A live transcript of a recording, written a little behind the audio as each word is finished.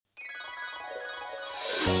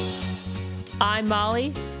I'm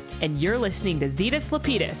Molly, and you're listening to Zetus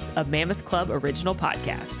Lapidus, a Mammoth Club original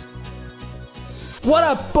podcast. What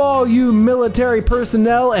up, all you military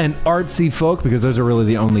personnel and artsy folk, because those are really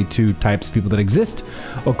the only two types of people that exist,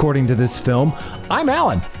 according to this film. I'm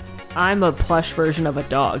Alan. I'm a plush version of a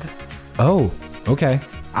dog. Oh, okay.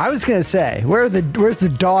 I was going to say, where's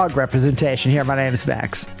the dog representation here? My name is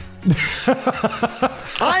Max.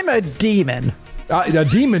 I'm a demon. A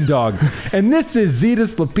demon dog. And this is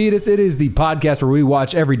Zetus Lapidus. It is the podcast where we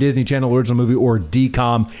watch every Disney Channel original movie or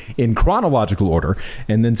DCOM in chronological order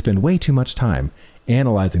and then spend way too much time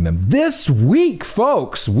analyzing them. This week,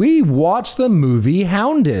 folks, we watched the movie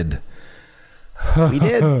Hounded. We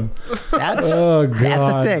did. That's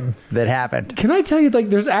a thing that happened. Can I tell you,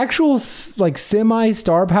 there's actual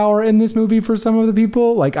semi-star power in this movie for some of the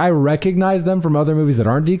people. I recognize them from other movies that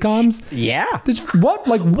aren't DCOMs. Yeah.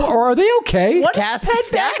 Are they okay? What is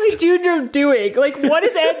Ed Begley Jr. doing? What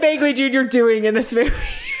is Ed Begley Jr. doing in this movie?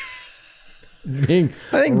 I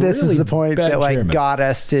think this is the point that got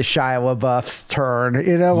us to Shia LaBeouf's turn.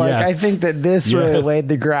 Yes. I think that this really laid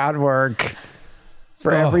the groundwork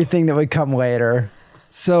for everything that would come later.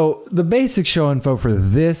 So the basic show info for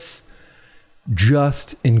this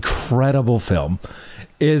just incredible film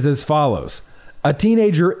is as follows. A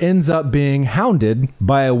teenager ends up being hounded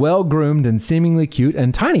by a well-groomed and seemingly cute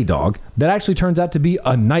and tiny dog that actually turns out to be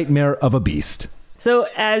a nightmare of a beast. So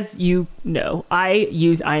as you know, I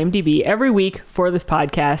use IMDb every week for this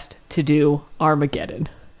podcast to do Armageddon.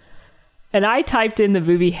 And I typed in the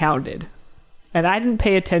movie Hounded. And I didn't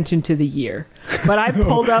pay attention to the year, but I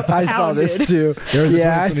pulled up Hounded. I saw this too.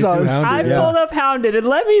 I pulled up Hounded, and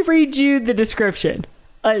let me read you the description.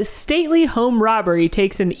 A stately home robbery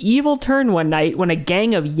takes an evil turn one night when a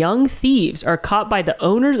gang of young thieves are caught by the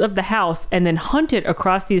owners of the house and then hunted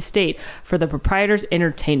across the estate for the proprietor's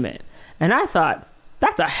entertainment. And I thought,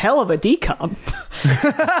 that's a hell of a DCOM.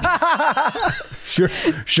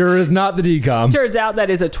 Sure is not the DCOM. Turns out that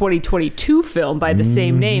is a 2022 film by the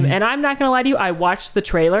same name. And I'm not going to lie to you, I watched the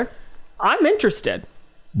trailer. I'm interested.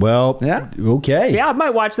 Well, yeah, okay. Yeah, I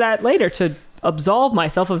might watch that later to absolve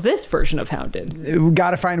myself of this version of Hounded. We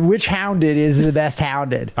got to find which Hounded is the best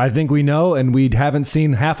Hounded. I think we know, and we haven't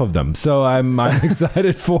seen half of them, so I'm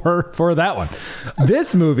excited for that one.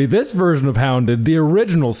 This movie, this version of Hounded, the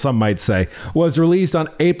original, some might say, was released on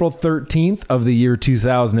April 13th of the year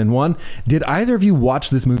 2001. Did either of you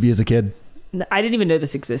watch this movie as a kid? I didn't even know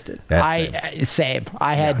this existed. Same.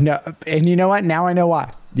 I had no, and you know what? Now I know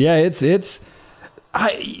why. Yeah, it's.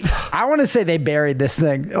 I want to say they buried this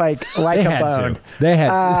thing like a bone. They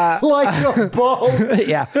had like a bone.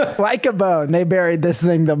 Yeah, like a bone. They buried this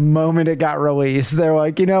thing the moment it got released. They're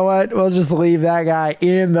like, you know what? We'll just leave that guy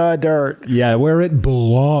in the dirt. Yeah, where it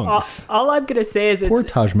belongs. All I'm gonna say is poor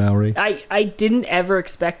Taj Mowry. I didn't ever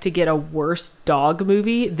expect to get a worse dog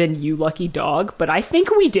movie than You Lucky Dog, but I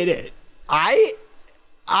think we did it.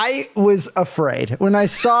 I was afraid when I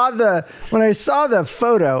saw the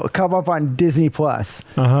photo come up on Disney Plus.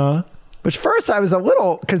 Which first I was a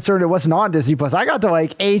little concerned it wasn't on Disney Plus. I got to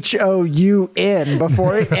HOUN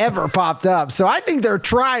before it ever popped up. So I think they're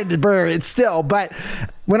trying to bury it still. But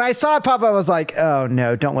when I saw it pop up, I was like, oh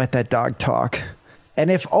no, don't let that dog talk. And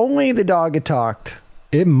if only the dog had talked,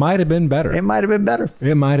 it might have been better.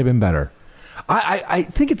 I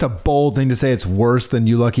think it's a bold thing to say it's worse than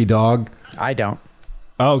You Lucky Dog. I don't.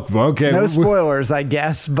 Oh, okay. No spoilers, I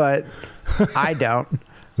guess, but I don't.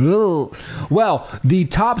 Well, the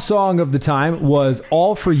top song of the time was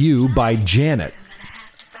All For You by Janet.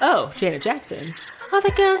 Oh, Janet Jackson. All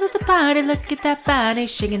the girls at the party, look at that body,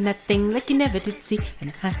 shaking that thing like you never did see.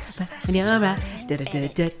 And you're right.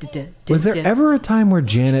 Was there ever a time where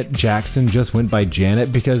Janet Jackson just went by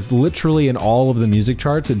Janet? Because literally in all of the music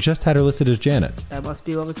charts, it just had her listed as Janet. That must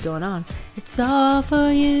be what was going on. It's all for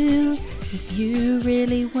you if you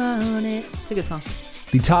really want it. It's a good song.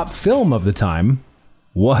 The top film of the time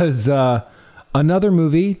was another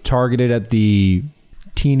movie targeted at the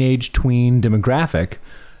teenage tween demographic,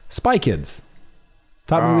 Spy Kids.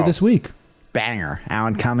 Top movie this week. Banger.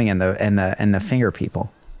 Alan Cumming and the Finger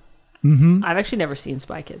People. Mm-hmm. I've actually never seen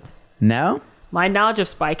Spy Kids. No? My knowledge of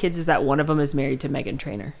Spy Kids is that one of them is married to Meghan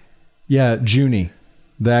Trainor. Yeah, Junie.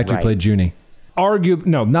 The actor who played Junie.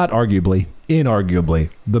 Inarguably,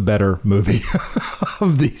 the better movie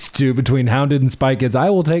of these two between Hounded and Spy Kids. I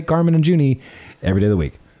will take Carmen and Junie every day of the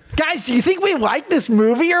week. Guys, do you think we like this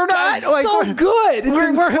movie or not? It's so good.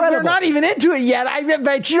 We're not even into it yet. I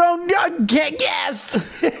bet you can't guess.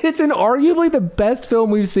 It's arguably the best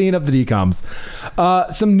film we've seen of the DCOMs.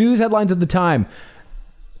 Some news headlines at the time.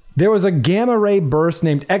 There was a gamma ray burst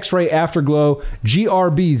named X-ray afterglow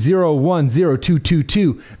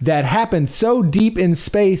GRB010222 that happened so deep in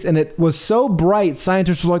space and it was so bright,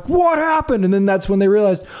 scientists were like, what happened? And then that's when they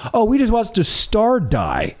realized, oh, we just watched a star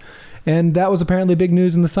die. And that was apparently big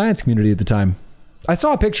news in the science community at the time. I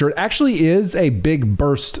saw a picture. It actually is a big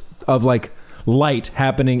burst of like light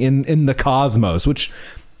happening in the cosmos, which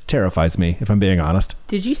terrifies me, if I'm being honest.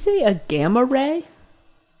 Did you say a gamma ray?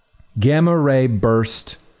 Gamma ray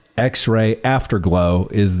burst X-ray afterglow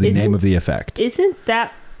is the name of the effect. Isn't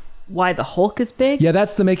that why the Hulk is big? Yeah,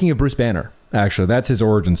 that's the making of Bruce Banner, actually. That's his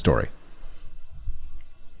origin story.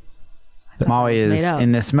 Molly is,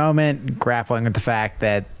 in this moment, grappling with the fact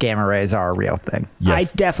that gamma rays are a real thing.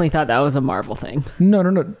 Yes. I definitely thought that was a Marvel thing.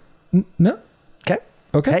 No. Okay.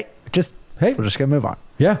 Okay. We're just going to move on.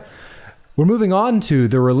 Yeah. We're moving on to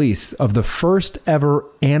the release of the first ever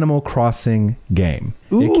Animal Crossing game.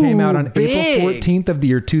 It came out on April 14th of the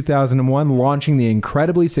year 2001, launching the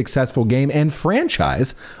incredibly successful game and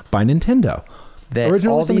franchise by Nintendo. That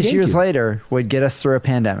all these years later would get us through a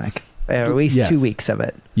pandemic. At least 2 weeks of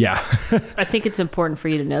it. Yeah. I think it's important for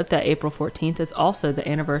you to note that April 14th is also the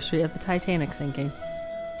anniversary of the Titanic sinking.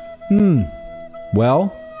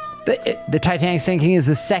 Well... The Titanic sinking is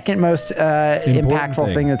the second most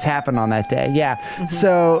impactful thing that's happened on that day. Yeah. Mm-hmm.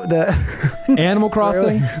 So the Animal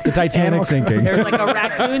Crossing, the Titanic sinking. There's like a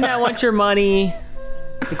raccoon that wants your money.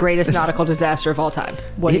 The greatest nautical disaster of all time.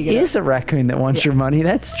 It is a raccoon that wants your money.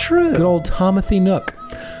 That's true. Good old Timothy Nook.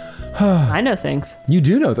 I know things. You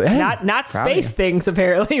do know that. Hey, not space things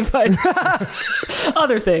apparently, but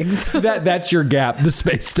other things. That's your gap, the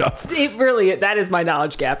space stuff. It really, that is my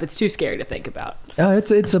knowledge gap. It's too scary to think about.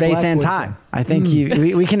 It's space and time. I think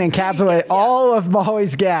we can encapsulate all of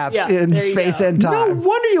Molly's gaps in space and time. No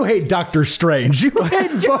wonder you hate Doctor Strange. You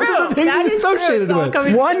hate both of the things he's associated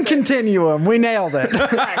with. One continuum. We nailed it.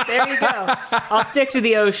 Right, there you go. I'll stick to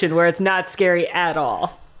the ocean where it's not scary at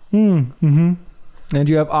all. Mm-hmm. And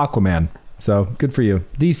you have Aquaman. So good for you.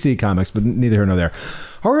 DC Comics, but neither here nor there.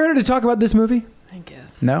 Are we ready to talk about this movie? I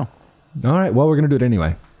guess. No. All right. Well, we're going to do it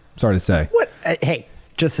anyway. Sorry to say. What? Hey,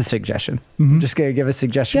 just a suggestion. I'm just going to give a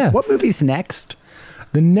suggestion. Yeah. What movie's next?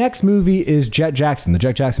 The next movie is Jet Jackson, the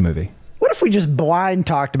Jet Jackson movie. What if we just blind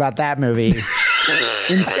talked about that movie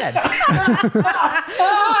instead?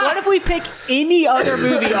 What if we pick any other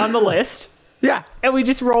movie on the list? Yeah. And we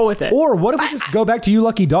just roll with it. Or what if we just go back to You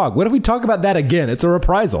Lucky Dog? What if we talk about that again? It's a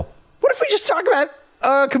reprisal. What if we just talk about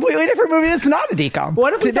a completely different movie that's not a DCOM?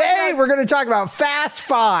 What if Today we're going to talk about Fast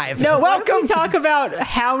 5. No, welcome what if we talk about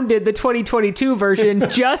Hounded, the 2022 version,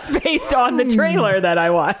 just based on the trailer that I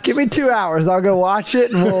watched. Give me 2 hours. I'll go watch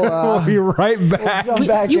it and we'll be right back.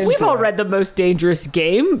 We've all read The Most Dangerous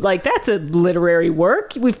Game. Like, that's a literary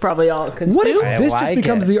work we've probably all consumed. What if this just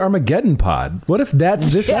becomes the Armageddon pod? What if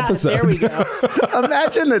that's this episode? There we go.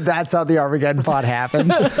 Imagine that's how the Armageddon pod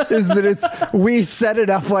happens. Is that we set it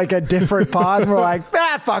up like a different pod and we're like,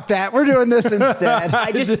 fuck that. We're doing this instead.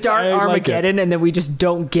 I just start Armageddon and then we just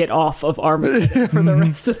don't get off of Armageddon for the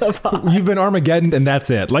rest of the pod. You've been Armageddon and that's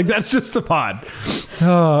it. Like, that's just the pod.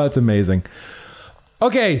 Oh, that's amazing.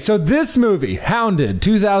 Okay, so this movie, Hounded,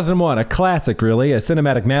 2001, a classic, really, a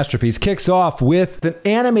cinematic masterpiece, kicks off with an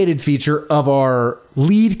animated feature of our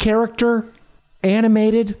lead character,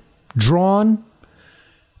 animated, drawn,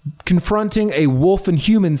 confronting a wolf in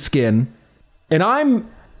human skin. And I'm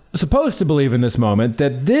supposed to believe in this moment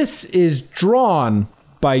that this is drawn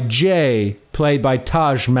by Jay, played by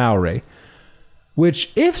Taj Mowry,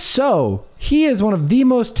 which, if so, he is one of the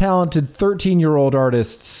most talented 13-year-old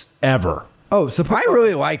artists ever. Oh, so I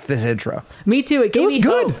really liked this intro. Me too. It was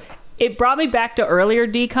good. It brought me back to earlier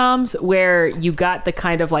DCOMs where you got the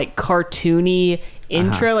kind of like cartoony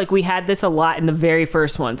intro. Like we had this a lot in the very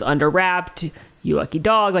first ones. Under Wrapped, You Lucky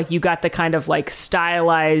Dog. Like you got the kind of like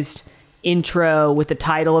stylized intro with the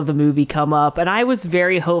title of the movie come up. And I was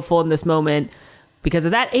very hopeful in this moment because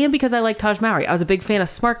of that and because I like Taj Mowry. I was a big fan of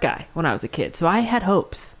Smart Guy when I was a kid. So I had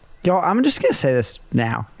hopes. Y'all, I'm just going to say this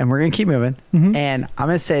now and we're going to keep moving. Mm-hmm. And I'm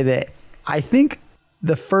going to say that I think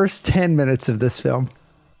the first 10 minutes of this film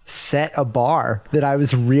set a bar that I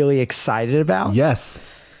was really excited about. Yes.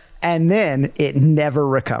 And then it never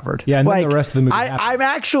recovered. Yeah, and then the rest of the movie happened. I'm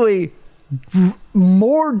actually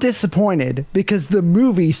more disappointed because the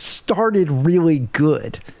movie started really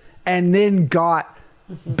good and then got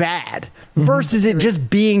bad versus it just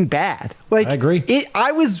being bad. Like, I agree.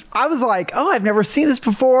 I was like, oh, I've never seen this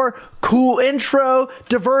before. Cool intro,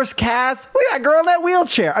 diverse cast. We got a girl in that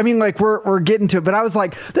wheelchair. I mean, like we're getting to it, but I was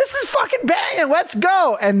like, this is fucking banging. Let's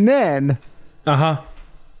go. And then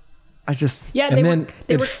and then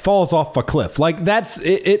it falls off a cliff. Like that's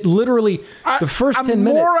it literally the first 10 minutes.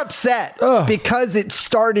 I'm more upset because it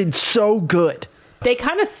started so good. They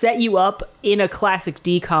kind of set you up in a classic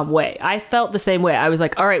DCOM way. I felt the same way. I was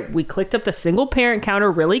like, all right, we clicked up the single parent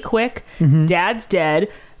counter really quick. Dad's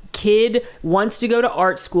dead. Kid wants to go to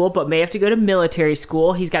art school, but may have to go to military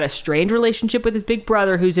school. He's got a strained relationship with his big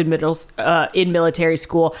brother who's in military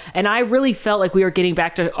school. And I really felt like we were getting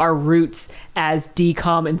back to our roots as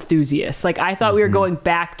DCOM enthusiasts. Like, I thought we were going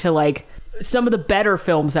back to, like, some of the better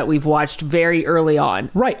films that we've watched very early on.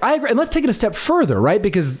 Right. I agree. And let's take it a step further, right?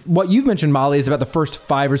 Because what you've mentioned, Molly, is about the first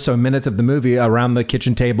 5 or so minutes of the movie around the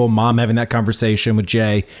kitchen table, mom having that conversation with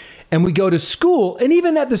Jay. And we go to school, and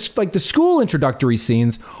even that, the school introductory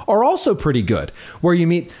scenes are also pretty good, where you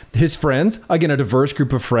meet his friends, again, a diverse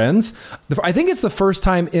group of friends. I think it's the first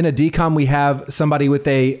time in a DCOM we have somebody with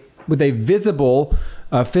a visible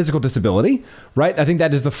physical disability, right? I think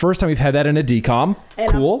that is the first time we've had that in a DCOM.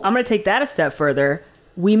 And cool. I'm going to take that a step further.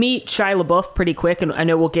 We meet Shia LaBeouf pretty quick, and I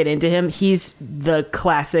know we'll get into him. He's the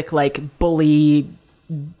classic, like, bully,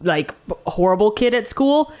 like, horrible kid at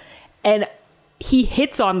school. And he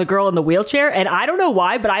hits on the girl in the wheelchair, and I don't know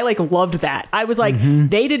why, but I, like, loved that. I was like,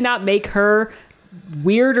 they did not make her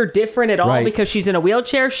weird or different at all because she's in a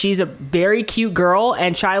wheelchair. She's a very cute girl,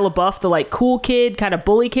 and Shia LaBeouf, the, like, cool kid kind of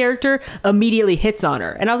bully character, immediately hits on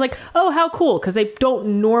her. And I was like, oh, how cool, because they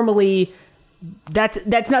don't normally... That's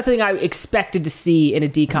not something I expected to see in a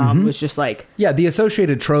DCOM. It was just like... Yeah, the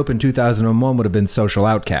associated trope in 2001 would have been social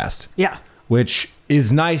outcast. Yeah. Which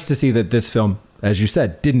is nice to see that this film, as you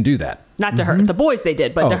said, didn't do that. Not to her. The boys they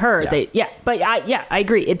did, but to her, they... Yeah, but I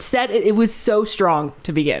agree. It was so strong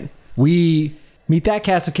to begin. We meet that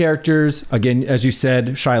cast of characters. Again, as you said,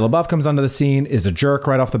 Shia LaBeouf comes onto the scene, is a jerk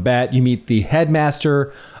right off the bat. You meet the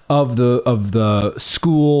headmaster of the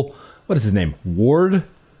school. What is his name? Ward?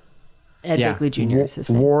 Ed Bigley Jr. is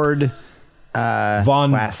his name. Ward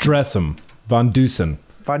Von Dressem. Von Dusen.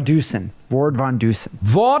 Von Dusen. Ward Von Dusen.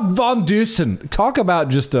 Von Dusen. Talk about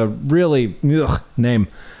just a really name.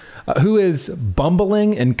 Who is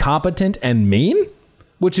bumbling, incompetent, and mean,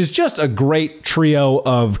 which is just a great trio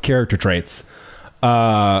of character traits.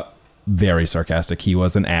 Very sarcastic. He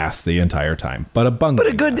was an ass the entire time, but a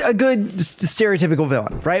bungling. But a good stereotypical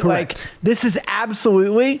villain, right? Correct. Like, this is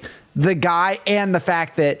absolutely the guy, and the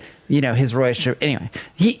fact that, you know, his relationship. Anyway,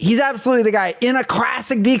 he's absolutely the guy in a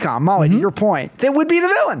classic DCOM. Molly, to your point, that would be the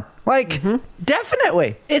villain. Like,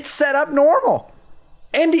 definitely, it's set up normal.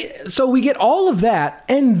 And so we get all of that,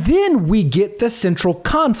 and then we get the central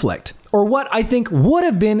conflict, or what I think would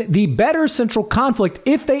have been the better central conflict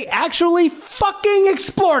if they actually fucking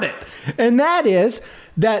explored it. And that is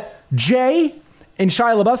that Jay and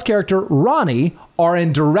Shia LaBeouf's character, Ronnie, are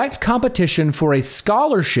in direct competition for a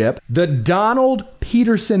scholarship, the Donald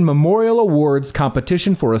Peterson Memorial Awards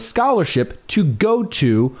competition for a scholarship to go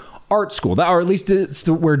to art school, or at least it's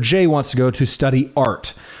where Jay wants to go to study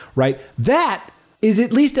art, right? That is,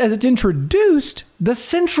 at least as it's introduced, the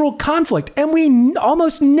central conflict, and we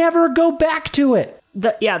almost never go back to it.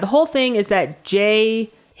 The whole thing is that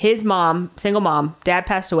Jay, his mom, single mom, dad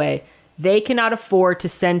passed away. They cannot afford to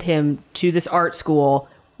send him to this art school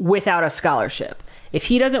without a scholarship. If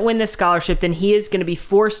he doesn't win this scholarship, then he is going to be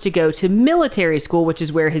forced to go to military school, which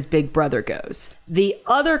is where his big brother goes. The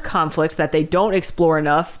other conflicts that they don't explore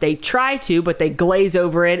enough, they try to, but they glaze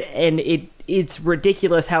over it, and it's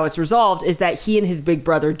ridiculous how it's resolved, is that he and his big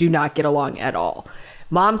brother do not get along at all.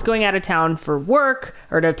 Mom's going out of town for work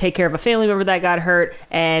or to take care of a family member that got hurt,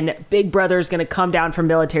 and big brother is going to come down from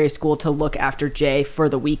military school to look after Jay for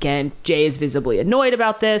the weekend. Jay is visibly annoyed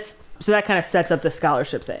about this, so that kind of sets up the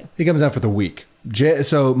scholarship thing. He comes out for the week.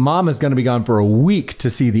 So mom is going to be gone for a week to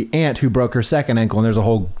see the aunt who broke her second ankle, and there's a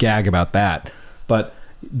whole gag about that. But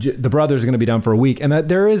the brother is going to be done for a week, and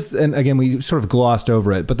there is, and again, we sort of glossed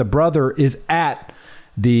over it, but the brother is at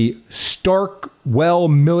the Starkwell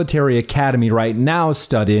Military Academy right now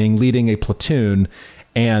studying, leading a platoon,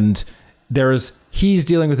 and he's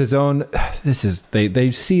dealing with his own,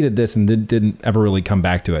 they seeded this and didn't ever really come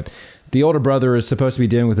back to it. The older brother is supposed to be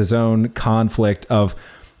dealing with his own conflict of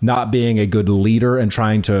not being a good leader and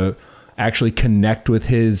trying to actually connect with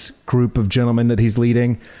his group of gentlemen that he's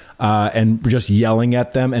leading, and just yelling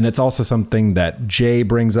at them. And it's also something that Jay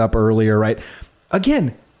brings up earlier, right?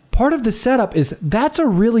 Again, part of the setup is that's a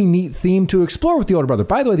really neat theme to explore with the older brother.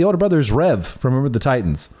 By the way, the older brother is Rev from Remember the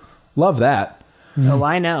Titans. Love that. Oh,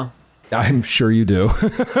 I know. I'm sure you do.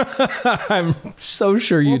 I'm so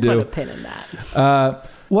sure you do. We'll put a pin in that.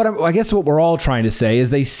 I guess what we're all trying to say is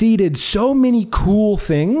they seeded so many cool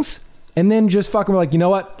things and then just fucking like, you know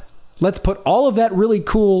what? Let's put all of that really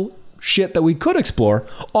cool shit that we could explore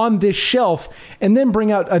on this shelf, and then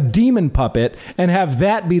bring out a demon puppet and have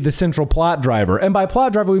that be the central plot driver. And by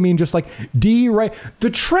plot driver, we mean just like the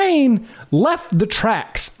train left the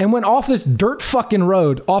tracks and went off this dirt fucking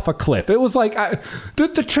road off a cliff. It was like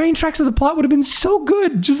the train tracks of the plot would have been so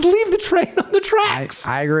good. Just leave the train on the tracks.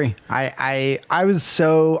 I agree. I was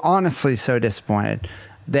so honestly so disappointed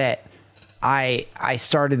that I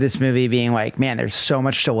started this movie being like, man, there's so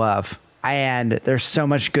much to love. And there's so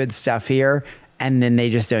much good stuff here, and then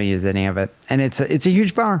they just don't use any of it, and it's a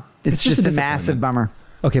huge bummer. It's just a massive bummer.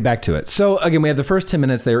 Okay, back to it. So again, we have the first 10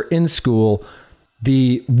 minutes. They're in school.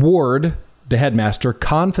 The ward, the headmaster,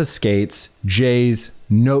 confiscates Jay's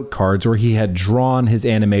note cards where he had drawn his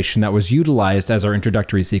animation that was utilized as our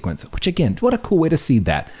introductory sequence. Which again, what a cool way to see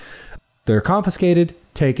that. They're confiscated,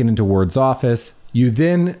 taken into Ward's office. You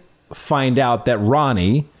then find out that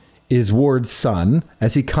Ronnie is Ward's son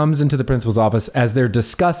as he comes into the principal's office as they're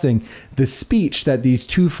discussing the speech that these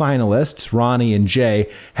two finalists, Ronnie and Jay,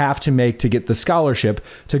 have to make to get the scholarship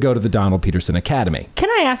to go to the Donald Peterson Academy. Can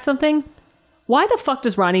I ask something? Why the fuck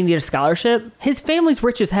does Ronnie need a scholarship? His family's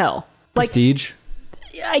rich as hell. Prestige?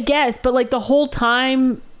 I guess, but like the whole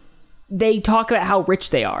time they talk about how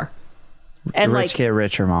rich they are. And the rich get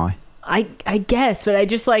richer, Molly. I guess, but I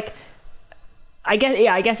just like... I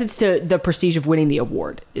guess it's to the prestige of winning the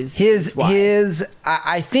award. Is why.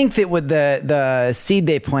 I think that with the seed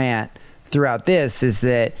they plant throughout this is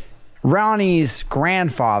that Ronnie's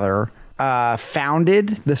grandfather founded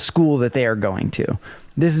the school that they are going to.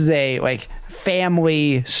 This is a like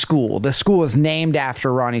family school. The school is named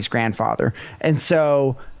after Ronnie's grandfather, and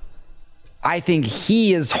so I think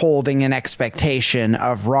he is holding an expectation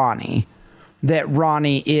of Ronnie. That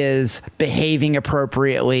Ronnie is behaving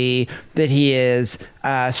appropriately, that he is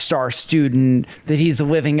a star student, that he's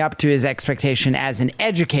living up to his expectation as an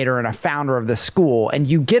educator and a founder of the school. And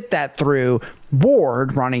you get that through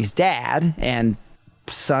Ward, Ronnie's dad and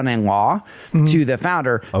son-in-law, to the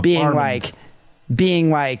founder,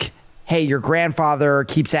 being like, hey, your grandfather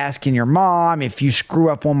keeps asking your mom, if you screw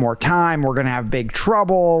up one more time, we're going to have big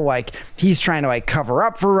trouble. Like, he's trying to like cover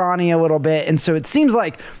up for Ronnie a little bit. And so it seems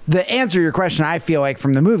like the answer to your question, I feel like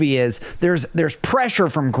from the movie is there's pressure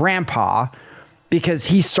from grandpa because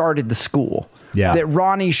he started the school. Yeah. That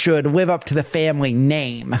Ronnie should live up to the family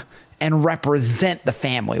name and represent the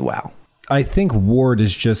family well. I think Ward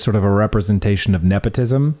is just sort of a representation of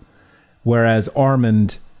nepotism, whereas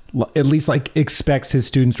Armand at least like expects his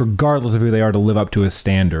students, regardless of who they are, to live up to a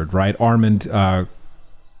standard, right? Armand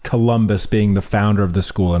Columbus being the founder of the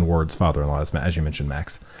school and Ward's father-in-law, as you mentioned,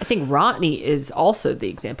 Max. I think Ronnie is also the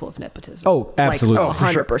example of nepotism. Oh, absolutely. Like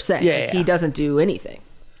 100%. Yeah. He doesn't do anything.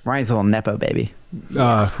 Ronnie's a little nepo baby.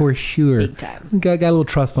 For sure. Big time. Got a little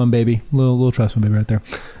trust fund baby. Little trust fund baby right there.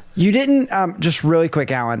 You didn't, just really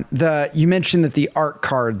quick, Alan, you mentioned that the art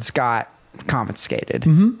cards got confiscated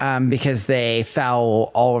because they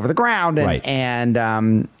fell all over the ground and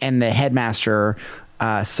the headmaster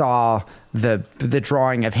saw the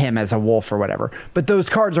drawing of him as a wolf or whatever. But those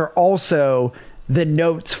cards are also the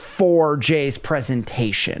notes for Jay's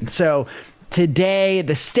presentation. So today,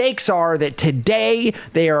 the stakes are that today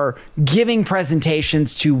they are giving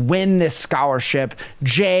presentations to win this scholarship.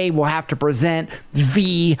 Jay will have to present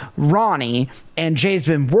v. Ronnie, and Jay's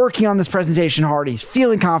been working on this presentation hard. He's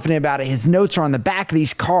feeling confident about it. His notes are on the back of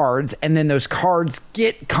these cards, and then those cards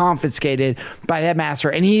get confiscated by the headmaster.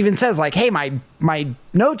 And he even says, like, hey, my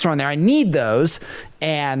notes are on there. I need those.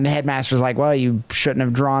 And the headmaster's like, well, you shouldn't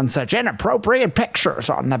have drawn such inappropriate pictures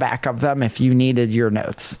on the back of them if you needed your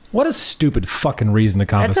notes. What a stupid fucking reason to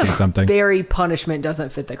confiscate something. Very punishment doesn't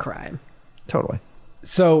fit the crime. Totally.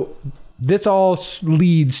 So this all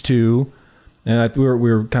leads to, and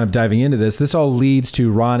we're kind of diving into this all leads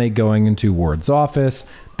to Ronnie going into Ward's office.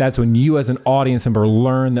 That's when you as an audience member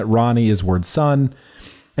learn that Ronnie is Ward's son.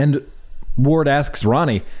 And Ward asks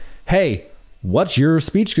Ronnie, hey, what is your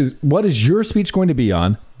speech going to be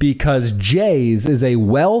on? Because Jay's is a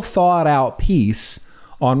well thought out piece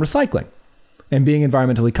on recycling and being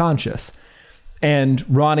environmentally conscious. And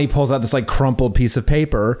Ronnie pulls out this like crumpled piece of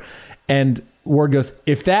paper, and Ward goes,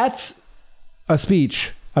 if that's a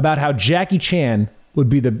speech about how Jackie Chan would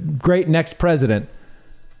be the great next president,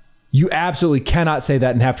 you absolutely cannot say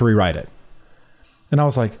that and have to rewrite it. And I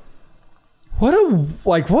was like, what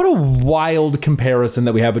a wild comparison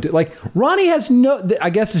that we have. Like, Ronnie has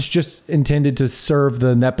I guess it's just intended to serve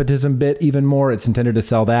the nepotism bit even more. It's intended to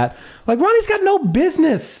sell that. Like, Ronnie's got no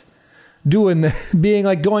business being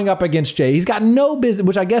like going up against Jay. He's got no business,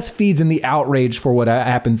 which I guess feeds in the outrage for what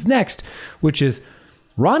happens next, which is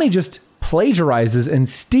Ronnie just plagiarizes and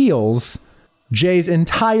steals Jay's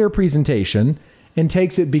entire presentation and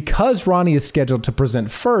takes it because Ronnie is scheduled to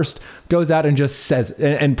present first, goes out and just says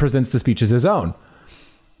and presents the speech as his own.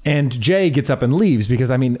 And Jay gets up and leaves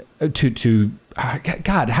because, I mean,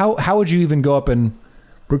 God, how would you even go up and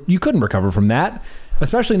you couldn't recover from that,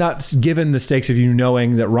 especially not given the stakes of you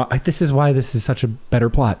knowing that this is why this is such a better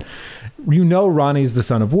plot. You know, Ronnie's the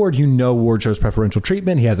son of Ward. You know, Ward shows preferential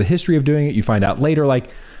treatment. He has a history of doing it. You find out later, like,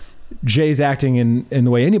 Jay's acting in the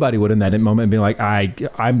way anybody would in that moment and being like,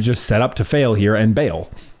 I'm just set up to fail here and bail.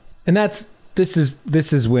 And this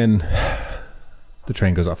is when the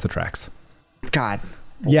train goes off the tracks. God.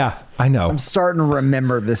 Yeah, I know. I'm starting to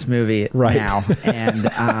remember this movie now.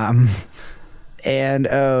 And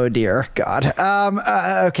oh dear God.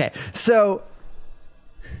 Okay. So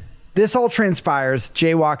this all transpires.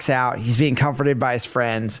 Jay walks out. He's being comforted by his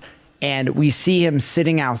friends. And we see him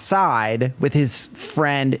sitting outside with his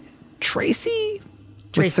friend Tracy.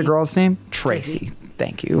 What's the girl's name? Tracy.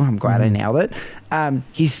 Thank you. I'm glad I nailed it.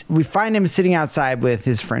 We find him sitting outside with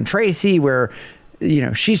his friend Tracy, where, you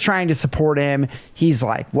know, she's trying to support him. He's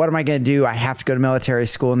like, what am I going to do? I have to go to military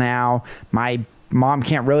school now. My mom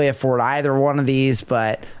can't really afford either one of these,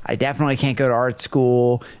 but I definitely can't go to art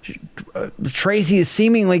school. Tracy is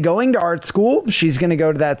seemingly going to art school. She's going to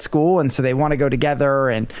go to that school. And so they want to go together.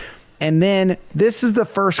 And then this is the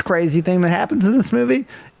first crazy thing that happens in this movie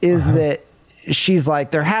is that she's like,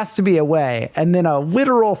 there has to be a way. And then a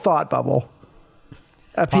literal thought bubble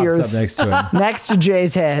appears next to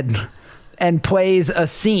Jay's head and plays a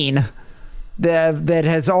scene that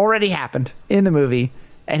has already happened in the movie.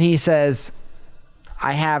 And he says,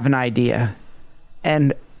 I have an idea.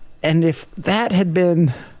 And if that had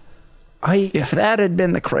been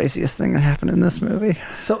the craziest thing that happened in this movie.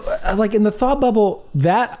 So like in the thought bubble,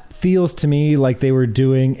 that feels to me like they were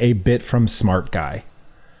doing a bit from Smart Guy.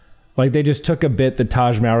 Like they just took a bit that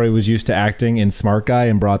Taj Mowry was used to acting in Smart Guy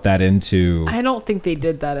and brought that into... I don't think they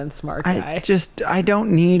did that in Smart Guy. I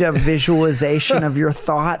don't need a visualization of your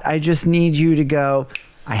thought. I just need you to go,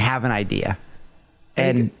 I have an idea.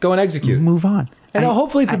 And go and execute. Move on. And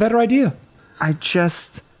hopefully it's a better idea.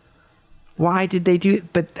 Why did they do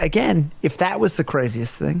it? But again, if that was the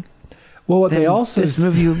craziest thing, well, this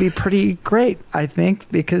movie would be pretty great, I think,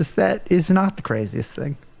 because that is not the craziest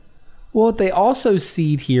thing. Well, what they also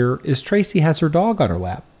seed here is Tracy has her dog on her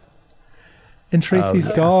lap. And Tracy's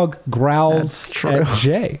dog growls at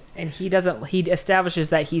Jay. And he establishes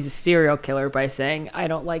that he's a serial killer by saying, I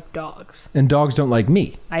don't like dogs. And dogs don't like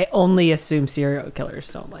me. I only assume serial killers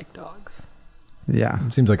don't like dogs. Yeah.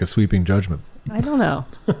 Seems like a sweeping judgment. I don't know.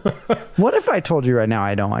 What if I told you right now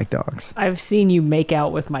I don't like dogs? I've seen you make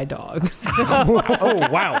out with my dogs. Oh,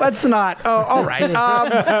 wow. That's not... Oh, all right.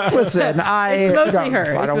 Listen, it's mostly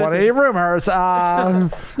her. I don't want any rumors.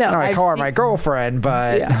 No, I call her my girlfriend,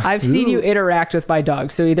 but... Yeah, I've seen you interact with my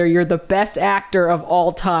dog. So either you're the best actor of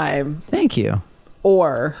all time... Thank you.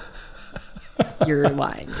 Or you're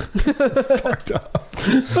lying. It's fucked up.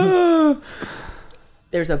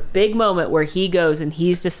 There's a big moment where he goes and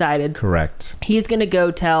he's decided... Correct. He's going to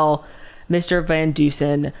go tell Mr. Van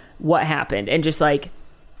Dusen what happened and just like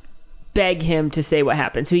beg him to say what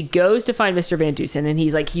happened. So he goes to find Mr. Van Dusen and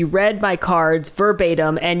he's like, he read my cards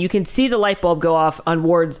verbatim, and you can see the light bulb go off on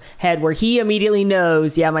Ward's head where he immediately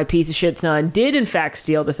knows, yeah, my piece of shit son did in fact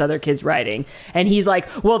steal this other kid's writing. And he's like,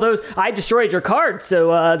 well, I destroyed your cards,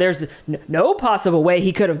 so there's no possible way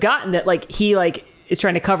he could have gotten it. Like he is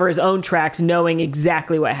trying to cover his own tracks, knowing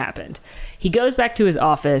exactly what happened. He goes back to his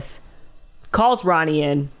office, calls Ronnie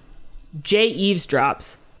in. Jay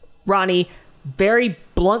eavesdrops. Ronnie very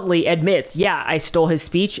bluntly admits, yeah, I stole his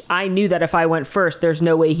speech. I knew that if I went first, there's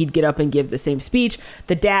no way he'd get up and give the same speech.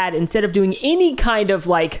 The dad, instead of doing any kind of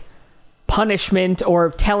like punishment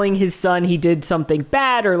or telling his son he did something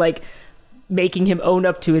bad or like making him own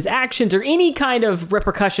up to his actions or any kind of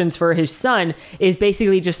repercussions for his son, is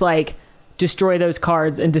basically just like, destroy those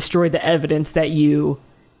cards and destroy the evidence that you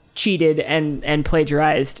cheated and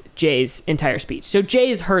plagiarized Jay's entire speech. So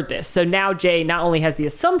Jay's heard this. So now Jay not only has the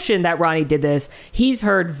assumption that Ronnie did this, he's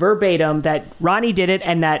heard verbatim that Ronnie did it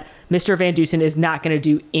and that Mr. Van Dusen is not going to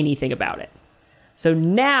do anything about it. So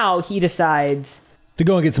now he decides to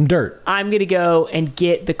go and get some dirt. I'm going to go and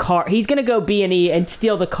get the card. He's going to go B&E and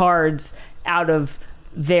steal the cards out of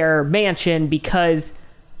their mansion because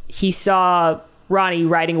he saw Ronnie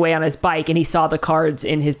riding away on his bike and he saw the cards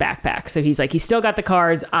in his backpack. So he's like, he's still got the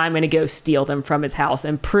cards. I'm going to go steal them from his house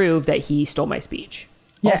and prove that he stole my speech.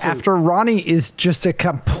 Yeah, also, after Ronnie is just a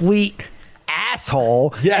complete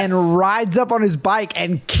asshole and rides up on his bike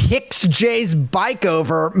and kicks Jay's bike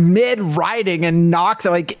over mid-riding and knocks it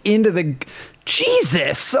like into the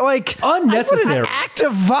Jesus, like unnecessary. What an act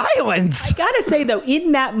of violence. I gotta say though,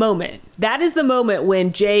 in that moment, that is the moment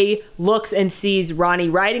when Jay looks and sees Ronnie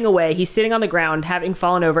riding away. He's sitting on the ground, having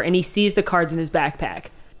fallen over, and he sees the cards in his backpack.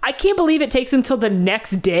 I can't believe it takes him till the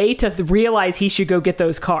next day to realize he should go get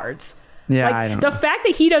those cards. Yeah, like, I don't the know. fact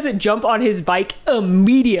that he doesn't jump on his bike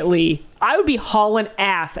immediately, I would be hauling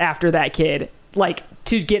ass after that kid, like,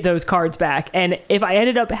 to get those cards back. And if I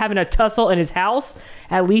ended up having a tussle in his house,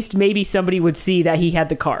 at least maybe somebody would see that he had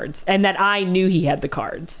the cards and that I knew he had the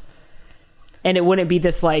cards. And it wouldn't be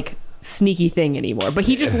this, like, sneaky thing anymore. But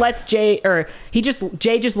he just lets Jay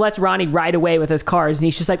just lets Ronnie ride away with his cards, and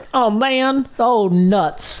he's just like, oh man, Oh,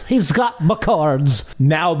 nuts. He's got my cards.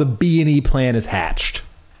 Now the B&E plan is hatched.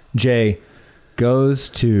 Jay goes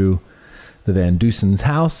to the Van Deusen's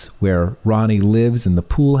house where Ronnie lives in the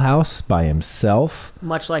pool house by himself.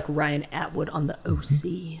 much like Ryan Atwood on the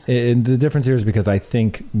OC. And the difference here is because I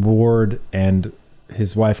think Ward and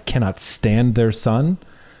his wife cannot stand their son,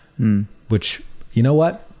 which, you know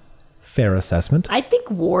what? Fair assessment. I think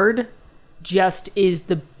Ward just is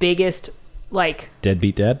the biggest, like,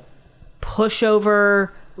 Deadbeat dad. pushover.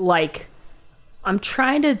 Like, I'm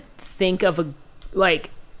trying to think of a, like,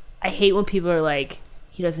 I hate when people are like,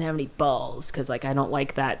 he doesn't have any balls, because, like, I don't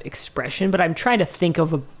like that expression, but I'm trying to think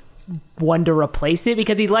of a one to replace it,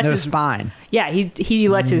 because he lets No his spine. Yeah, he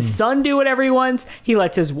lets his son do whatever he wants. He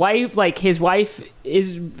lets his wife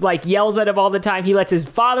is like yells at him all the time. He lets his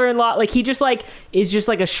father-in-law, like, he just like is just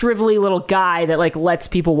like a shrivelly little guy that like lets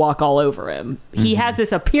people walk all over him. He has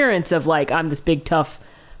this appearance of like, I'm this big tough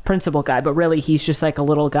principal guy, but really he's just like a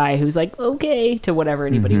little guy who's like okay to whatever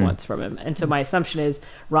anybody wants from him. And so my assumption is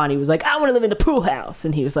Ronnie was like, I want to live in the pool house,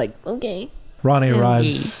 and he was like, okay. Ronnie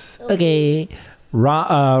arrives. Okay.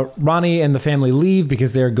 Ronnie and the family leave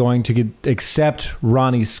because they're going to accept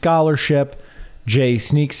Ronnie's scholarship. Jay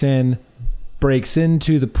sneaks in, breaks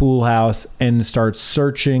into the pool house, and starts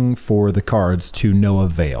searching for the cards to no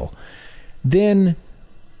avail. Then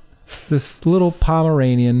this little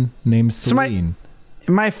Pomeranian named Celine.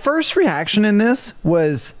 My first reaction in this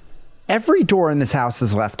was every door in this house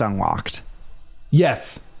is left unlocked.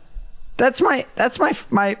 Yes. That's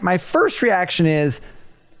my first reaction is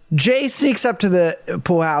Jay sneaks up to the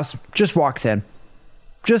pool house, just walks in.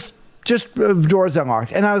 Just doors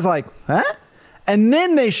unlocked. And I was like, huh? And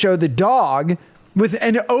then they show the dog with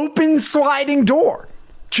an open sliding door.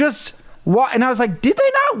 And I was like, did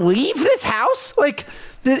they not leave this house? Like,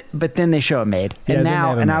 but then they show a maid. And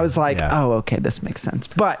I was like, oh, okay, this makes sense.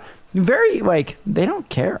 But very, like, they don't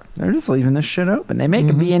care. They're just leaving this shit open. They make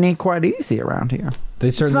a B&E quite easy around here.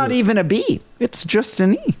 It's not even a B. It's just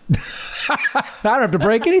an E. I don't have to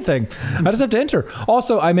break anything. I just have to enter.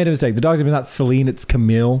 Also, I made a mistake. The dog's name is not Celine, it's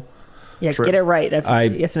Camille. Yeah, get it right. That's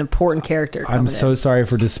an important character. I'm so sorry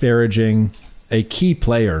for disparaging a key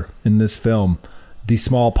player in this film, the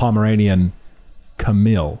small Pomeranian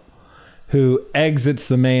Camille, who exits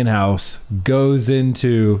the main house, goes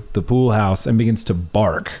into the pool house, and begins to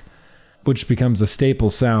bark, which becomes a staple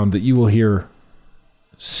sound that you will hear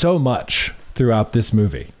so much throughout this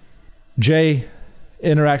movie. Jay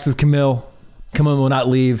interacts with Camille. Camille will not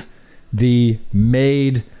leave. The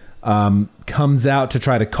maid comes out to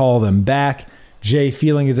try to call them back. Jay,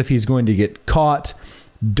 feeling as if he's going to get caught,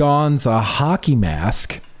 dons a hockey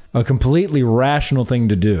mask, a completely rational thing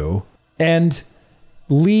to do, and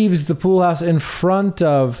leaves the pool house in front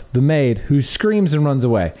of the maid, who screams and runs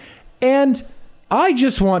away. And I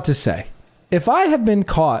just want to say, if I had been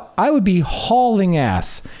caught, I would be hauling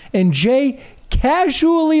ass. And Jay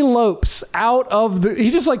casually lopes out of the...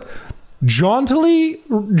 He just like jauntily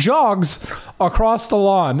jogs across the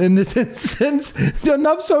lawn in this instance,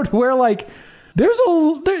 enough so to where like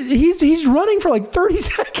he's running for like 30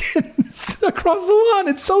 seconds across the lawn.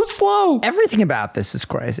 It's so slow. Everything about this is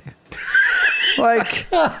crazy. Like,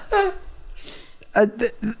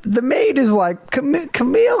 the maid is like,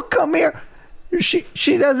 Camille, come here.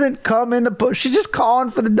 She doesn't come in the pool. She's just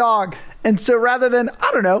calling for the dog. And so rather than,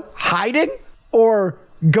 I don't know, hiding or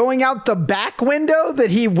going out the back window that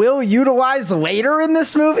he will utilize later in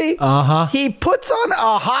this movie, he puts on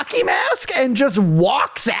a hockey mask and just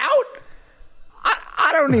walks out.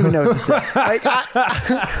 I don't even know what to say. Like,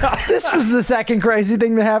 this was the second crazy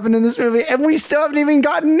thing that happened in this movie, and we still haven't even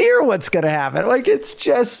gotten near what's going to happen. Like, it's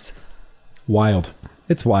just wild.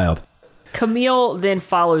 It's wild. Camille then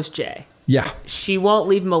follows Jay. Yeah. She won't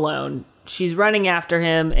leave him alone. She's running after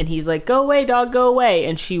him, and he's like, go away, dog, go away.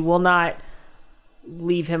 And she will not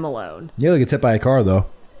leave him alone. Nearly gets hit by a car, though.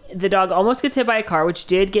 The dog almost gets hit by a car, which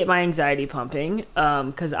did get my anxiety pumping.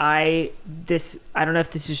 Because I don't know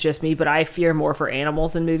if this is just me, but I fear more for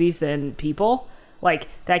animals in movies than people. Like,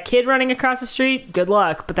 that kid running across the street, good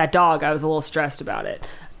luck. But that dog, I was a little stressed about it.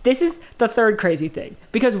 This is the third crazy thing.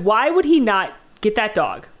 Because why would he not get that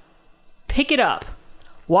dog, pick it up,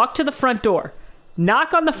 walk to the front door,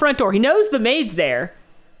 knock on the front door, he knows the maid's there,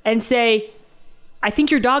 and say, I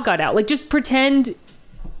think your dog got out. Like, just pretend...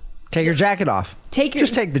 Take your jacket off.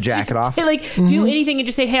 Just take the jacket off. Do anything and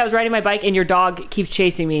just say, hey, I was riding my bike and your dog keeps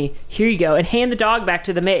chasing me. Here you go. And hand the dog back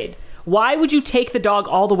to the maid. Why would you take the dog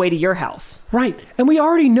all the way to your house? Right. And we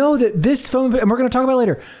already know that this film, and we're going to talk about it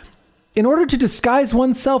later, in order to disguise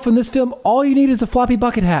oneself in this film, all you need is a floppy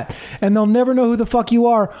bucket hat. And they'll never know who the fuck you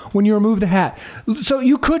are when you remove the hat. So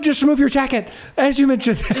you could just remove your jacket, as you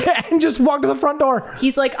mentioned, and just walk to the front door.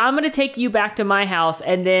 He's like, I'm going to take you back to my house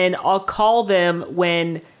and then I'll call them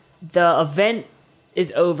when the event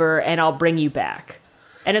is over and I'll bring you back.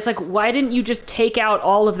 And it's like, why didn't you just take out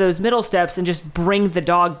all of those middle steps and just bring the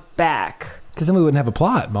dog back? Because then we wouldn't have a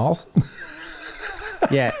plot, Malls.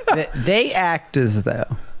 Yeah, they act as though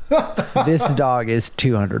this dog is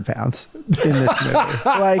 200 pounds in this movie.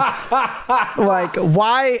 Like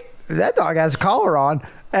why? That dog has a collar on.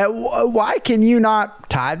 Why can you not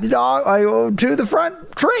tie the dog to the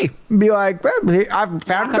front tree and be like, well, I've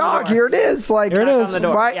found a dog. Here it is. Like, here it is. On the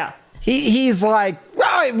door. Right? Yeah. He's like,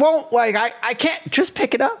 well, it won't. Like, I can't. Just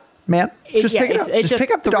pick it up, man. Just pick it up. It's just pick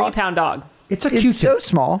up the dog. 3-pound dog. It's a cute. It's so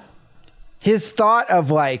small. His thought of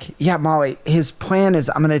like, yeah, Molly. His plan is,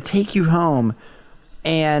 I'm going to take you home,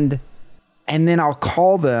 and then I'll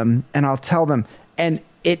call them and I'll tell them. And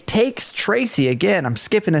it takes Tracy, again, I'm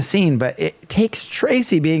skipping a scene, but it takes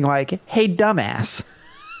Tracy being like, hey, dumbass.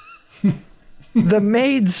 The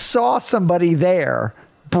maid saw somebody there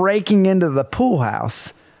breaking into the pool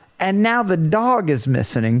house, and now the dog is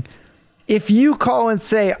missing. If you call and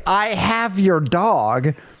say, I have your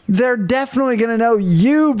dog, they're definitely going to know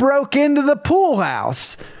you broke into the pool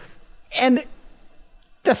house. And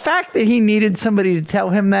the fact that he needed somebody to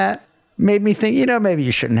tell him that made me think, maybe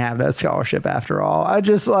you shouldn't have that scholarship after all. I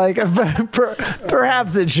just like,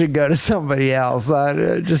 perhaps it should go to somebody else.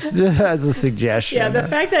 Just as a suggestion. Yeah, the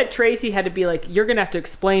fact that Tracy had to be like, you're going to have to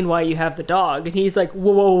explain why you have the dog. And he's like,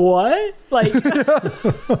 whoa, what? Like,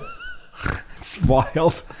 it's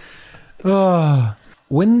wild.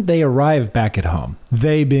 When they arrive back at home,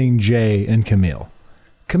 they being Jay and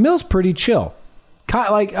Camille's pretty chill.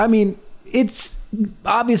 It's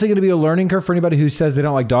obviously going to be a learning curve for anybody who says they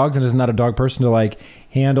don't like dogs and is not a dog person to like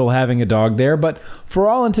handle having a dog there. But for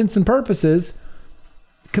all intents and purposes,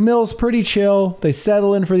 Camille's pretty chill. They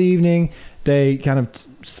settle in for the evening. They kind of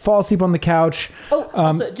fall asleep on the couch. Oh,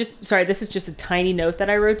 also, this is just a tiny note that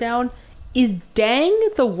I wrote down. Is dang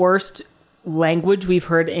the worst language we've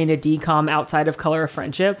heard in a DCOM outside of Color of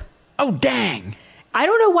Friendship? Oh, dang. I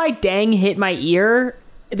don't know why dang hit my ear,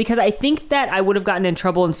 because I think that I would have gotten in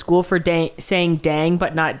trouble in school for saying dang,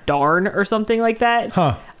 but not darn or something like that.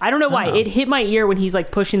 Huh. I don't know why. It hit my ear when he's like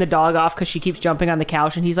pushing the dog off because she keeps jumping on the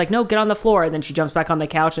couch, and he's like, no, get on the floor. And then she jumps back on the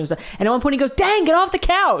couch. And at one point he goes, dang, get off the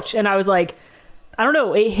couch. And I was like, I don't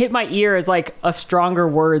know. It hit my ear as like a stronger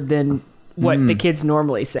word than what the kids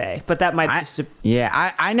normally say. But that might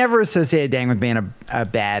I never associated dang with being a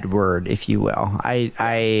bad word, if you will.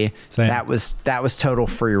 That was total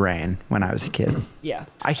free reign when I was a kid. Yeah.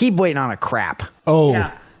 I keep waiting on a crap. Oh.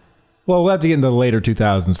 Yeah. Well, we'll have to get in the later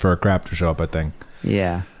 2000s for a crap to show up, I think.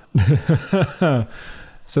 Yeah.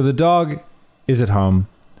 So the dog is at home.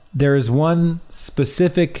 There is one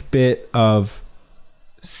specific bit of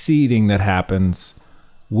seeding that happens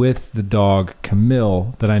with the dog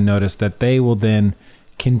Camille that I noticed that they will then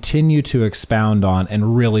continue to expound on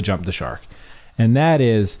and really jump the shark. And that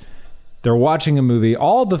is, they're watching a movie.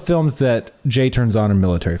 All the films that Jay turns on are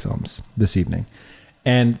military films this evening.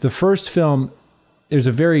 And the first film, there's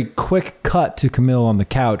a very quick cut to Camille on the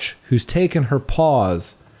couch who's taken her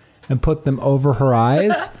paws and put them over her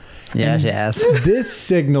eyes. Yes. This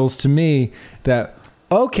signals to me that,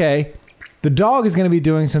 okay, the dog is going to be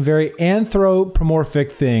doing some very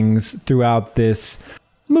anthropomorphic things throughout this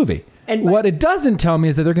movie. And what it doesn't tell me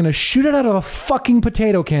is that they're going to shoot it out of a fucking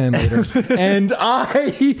potato cannon later. And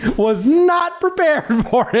I was not prepared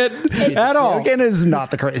for it at all. Potato cannon is not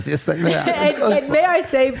the craziest thing. And may I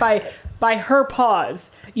say, by her paws,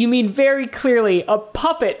 you mean very clearly a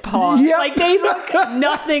puppet paw. Yep. Like, they look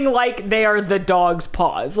nothing like they are the dog's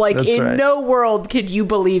paws. Like, That's right. no world could you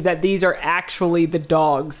believe that these are actually the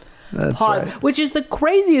dog's paws. Right. Which is the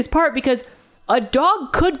craziest part, because a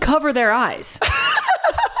dog could cover their eyes.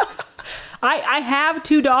 I have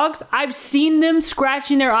 2 dogs. I've seen them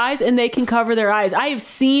scratching their eyes, and they can cover their eyes. I have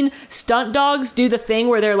seen stunt dogs do the thing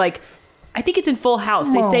where they're like I think it's in Full House.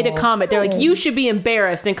 They say to Comet, they're like, you should be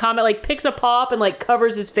embarrassed. And Comet like picks a paw up and like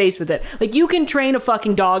covers his face with it. Like, you can train a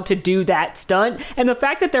fucking dog to do that stunt. And the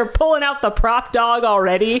fact that they're pulling out the prop dog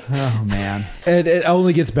already. Oh, man. It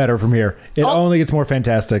only gets better from here. It only gets more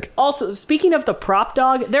fantastic. Also, speaking of the prop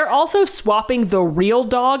dog, they're also swapping the real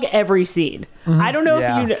dog every scene. I don't know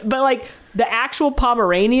if you, but like the actual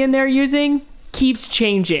Pomeranian they're using keeps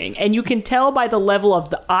changing, and you can tell by the level of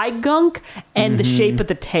the eye gunk and the shape of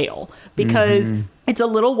the tail, because it's a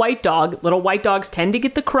little white dog. Little white dogs tend to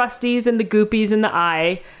get the crusties and the goopies in the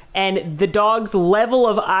eye, and the dog's level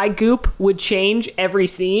of eye goop would change every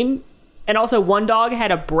scene. And also, one dog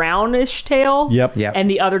had a brownish tail, and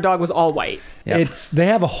the other dog was all white. They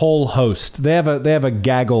have a whole host. They have a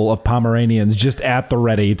gaggle of Pomeranians just at the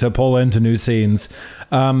ready to pull into new scenes.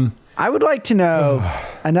 I would like to know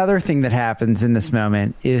another thing that happens in this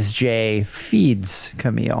moment is Jay feeds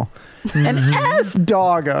Camille. And as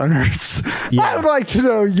dog owners, I would like to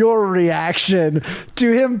know your reaction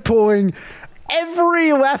to him pulling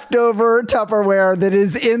every leftover Tupperware that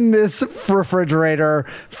is in this refrigerator,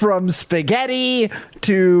 from spaghetti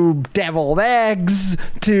to deviled eggs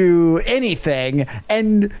to anything,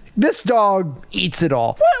 and this dog eats it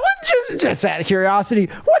all. Just out of curiosity,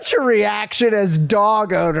 what's your reaction as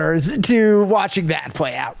dog owners to watching that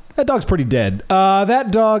play out? That dog's pretty dead.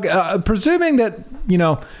 That dog, presuming that,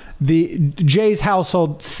 the Jay's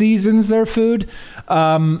household seasons their food,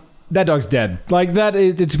 that dog's dead. Like, that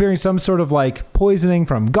it's experiencing some sort of like poisoning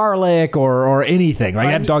from garlic or anything. Like,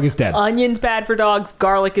 that dog is dead. Onion's bad for dogs.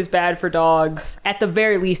 Garlic is bad for dogs. At the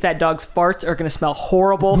very least, that dog's farts are going to smell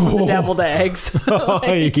horrible from the deviled eggs.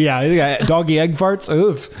 Doggy egg farts.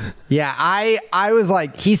 Oof. Yeah, I was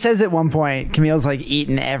like, he says at one point, Camille's like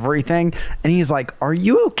eating everything, and he's like, are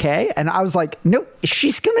you okay? And I was like, no,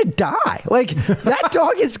 she's gonna die. Like, that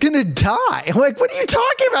dog is gonna die. Like, what are you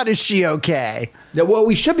talking about? Is she okay? Yeah, what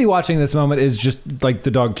we should be watching this moment is just like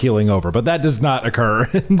the dog keeling over, but that does not occur.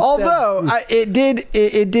 Although it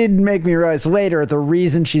did make me realize later the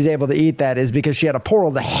reason she's able to eat that is because she had a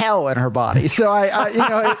portal to hell in her body. So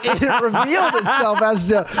it revealed itself as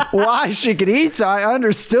to why she could eat. So I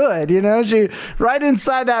understood. She right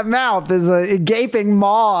inside that mouth is a gaping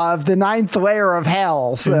maw of the 9th layer of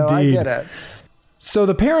hell. So indeed. I get it. So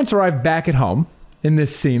the parents arrive back at home in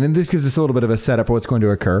this scene, and this gives us a little bit of a setup for what's going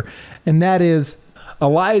to occur, and that is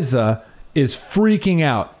Eliza is freaking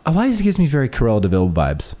out. Eliza gives me very Cruella de Vil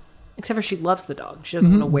vibes. Except for she loves the dog. She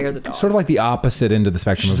doesn't want to wear the dog. Sort of like the opposite end of the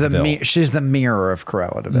spectrum of de Vil. She's the mirror of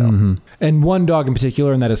Cruella de Vil. And one dog in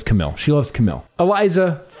particular, and that is Camille. She loves Camille.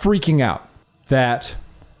 Eliza freaking out that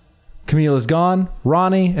Camille is gone.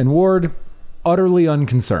 Ronnie and Ward utterly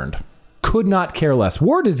unconcerned. Could not care less.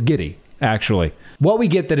 Ward is giddy, actually. What we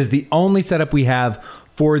get that is the only setup we have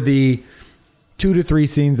for the 2 to 3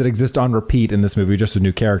 scenes that exist on repeat in this movie, just with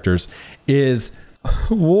new characters, is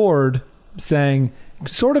Ward saying,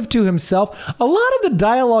 sort of to himself. A lot of the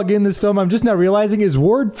dialogue in this film, I'm just now realizing, is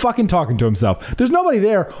Ward fucking talking to himself. There's nobody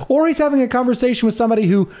there, or he's having a conversation with somebody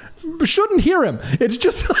who shouldn't hear him. It's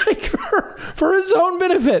just like for his own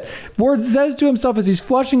benefit. Ward says to himself as he's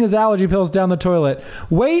flushing his allergy pills down the toilet,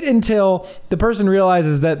 wait until the person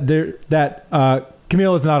realizes that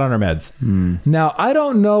Camille is not on her meds. Now, I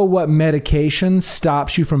don't know what medication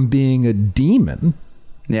stops you from being a demon.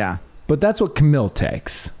 Yeah. But that's what Camille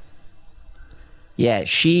takes. Yeah,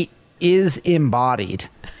 she is embodied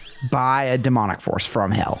by a demonic force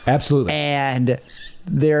from hell. Absolutely. And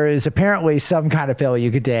there is apparently some kind of pill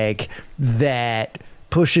you could take that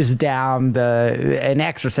pushes down an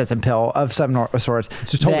exorcism pill of some sorts.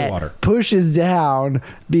 It's just holy water. Pushes down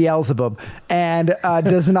Beelzebub and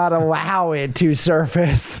does not allow it to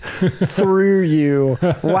surface through you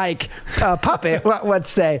like a puppet. Let's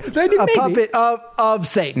say a puppet of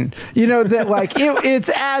Satan. That like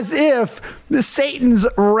it's as if Satan's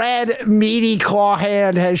red meaty claw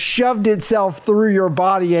hand has shoved itself through your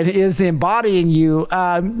body and is embodying you.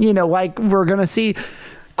 Like we're gonna see.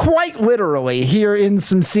 Quite literally here in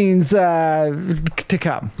some scenes to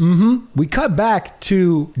come. We cut back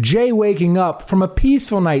to Jay waking up from a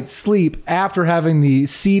peaceful night's sleep after having the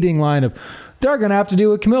seeding line of, they're going to have to do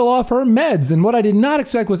with Camille off her meds. And what I did not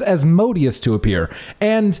expect was Asmodeus to appear.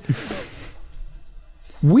 And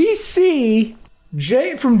we see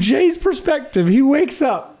Jay, from Jay's perspective, he wakes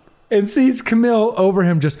up and sees Camille over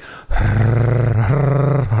him just.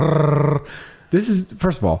 This is,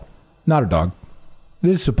 first of all, not a dog.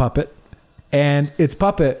 This is a puppet. and it's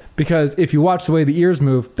puppet, because if you watch the way the ears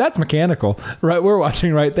move, that's mechanical, right? We're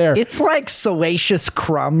watching right there. It's like Salacious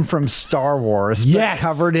Crumb from Star Wars, but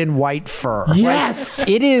covered in white fur. Yes. Like,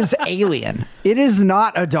 it is alien. It is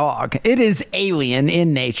not a dog. It is alien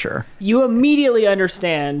in nature. You immediately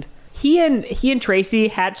understand. He and Tracy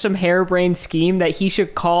hatched some harebrained scheme that he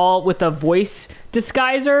should call with a voice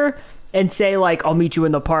disguiser and say, like, I'll meet you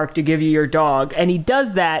in the park to give you your dog. And he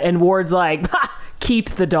does that, and Ward's like, ha, keep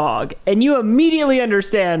the dog. And you immediately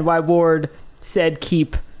understand why Ward said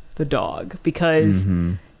keep the dog, because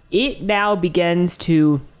it now begins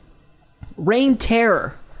to rain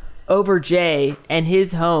terror over Jay and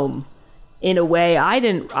his home in a way I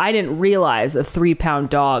didn't realize a 3-pound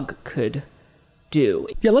dog could do.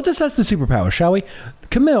 Yeah, let's assess the superpowers, shall we?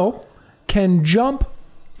 Camille can jump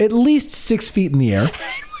at least 6 feet in the air.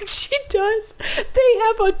 When she does, they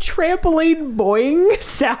have a trampoline boing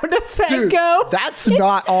sound effect. Dude, that's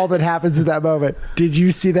not all that happens in that moment. Did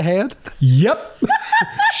you see the hand? Yep.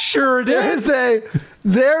 Sure did.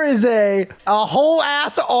 There is a whole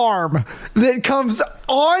ass arm that comes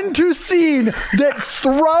onto scene that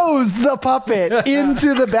throws the puppet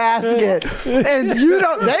into the basket, and they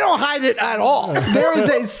don't hide it at all. There is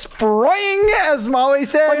a spring, as Molly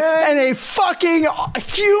said, and a fucking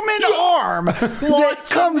human arm that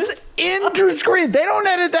comes into screen. They don't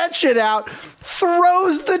edit that shit out.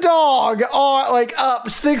 Throws the dog up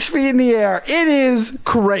 6 feet in the air. It is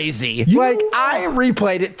crazy. I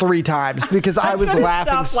replayed it 3 times because I was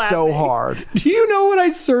laughing so hard. Do you know what I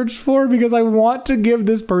searched for? Because I want to give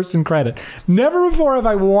this person credit. Never before have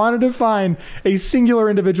I wanted to find a singular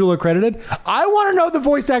individual accredited. I want to know the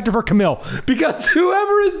voice actor for Camille, because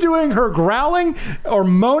whoever is doing her growling or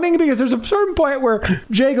moaning, because there's a certain point where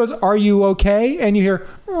Jay goes, "Are you okay?" And you hear,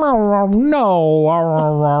 "No."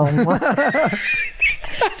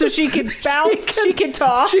 So she can bounce, she can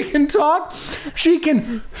talk. She can talk. She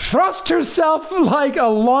can thrust herself like a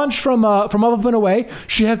launch from up and away.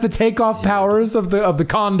 She has the takeoff powers of the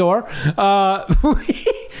condor.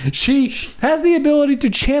 She has the ability to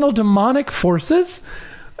channel demonic forces.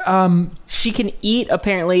 She can eat,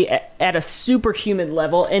 apparently, at a superhuman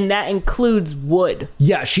level, and that includes wood.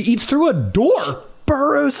 Yeah, she eats through a door.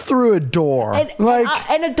 Burrows through a door. And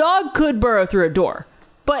a dog could burrow through a door,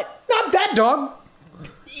 but not that dog.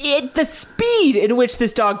 The speed in which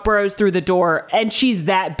this dog burrows through the door, and she's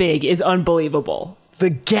that big, is unbelievable. The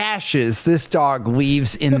gashes this dog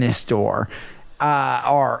leaves in this door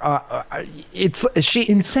it's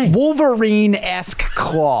insane. Wolverine-esque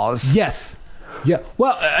claws. Yes. Yeah.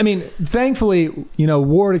 Well, I mean, thankfully,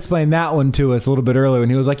 Ward explained that one to us a little bit earlier when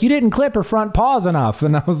he was like, "You didn't clip her front paws enough,"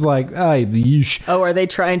 and I was like, yeesh. Oh, are they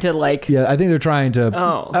trying to Yeah, I think they're trying to.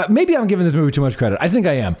 Oh. Maybe I'm giving this movie too much credit. I think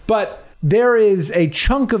I am, but. There is a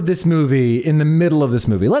chunk of this movie in the middle of this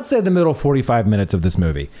movie. Let's say the middle 45 minutes of this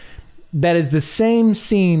movie. That is the same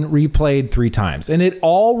scene replayed 3 times. And it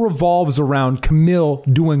all revolves around Camille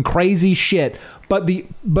doing crazy shit. But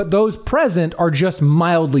those present are just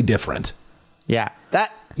mildly different. Yeah,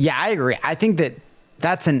 I agree. I think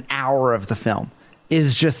that's an hour of the film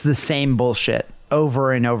is just the same bullshit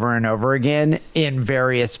over and over and over again in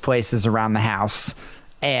various places around the house.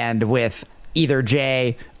 And with either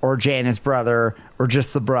Jay or Jay and his brother or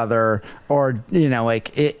just the brother or,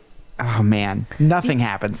 oh man, nothing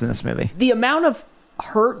happens in this movie. The amount of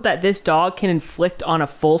hurt that this dog can inflict on a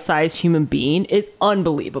full-size human being is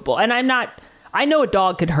unbelievable. And I know a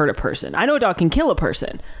dog could hurt a person. I know a dog can kill a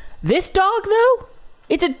person. This dog, though,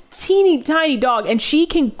 it's a teeny tiny dog, and she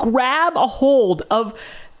can grab a hold of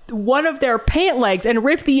one of their pant legs and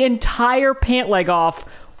rip the entire pant leg off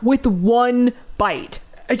with one bite.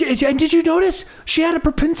 And did you notice she had a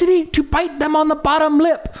propensity to bite them on the bottom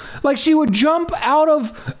lip? Like she would jump out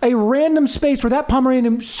of a random space where that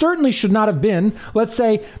Pomeranian certainly should not have been, let's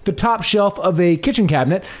say the top shelf of a kitchen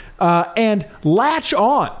cabinet, and latch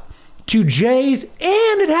on to Jay's,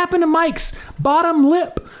 and it happened to Mike's, bottom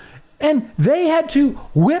lip. And they had to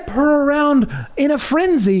whip her around in a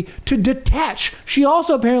frenzy to detach. She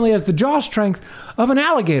also apparently has the jaw strength of an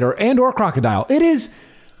alligator and or crocodile. It is...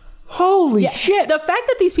 Holy shit. The fact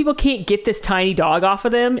that these people can't get this tiny dog off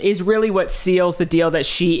of them is really what seals the deal that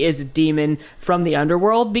she is a demon from the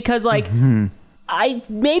underworld. Because, I'm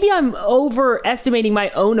overestimating my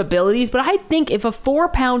own abilities, but I think if a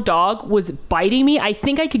 4-pound dog was biting me, I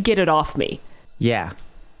think I could get it off me. Yeah.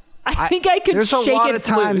 I think I could shake it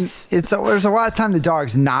loose. There's a lot of time the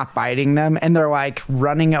dog's not biting them, and they're,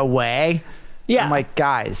 running away. Yeah. I'm like,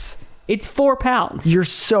 guys. It's 4 pounds. You're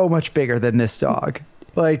so much bigger than this dog.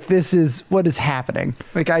 This is what is happening.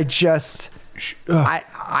 I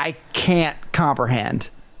can't comprehend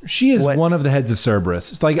She is one of the heads of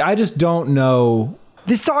Cerberus. It's like, I just don't know.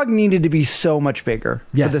 This dog needed to be so much bigger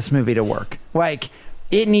for this movie to work. Like,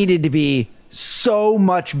 it needed to be so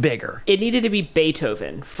much bigger. It needed to be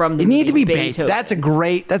Beethoven from the It movie needed to be Beethoven. That's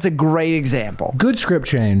a great example. Good script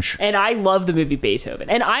change. And I love the movie Beethoven.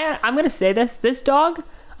 And I'm going to say this dog,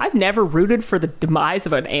 I've never rooted for the demise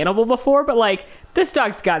of an animal before, but like, this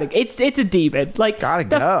dog's got to, it's a demon. Like,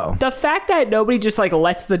 go. The fact that nobody just like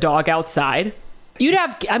lets the dog outside, you'd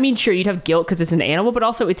have guilt because it's an animal, but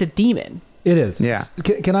also it's a demon. It is. Yeah.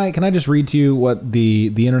 Can I just read to you what the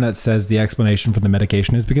internet says the explanation for the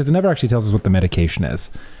medication is? Because it never actually tells us what the medication is.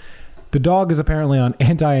 The dog is apparently on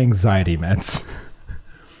anti-anxiety meds.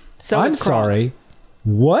 So I'm sorry.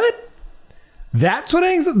 What? That's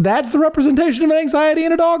the representation of anxiety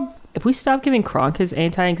in a dog? If we stop giving Kronk his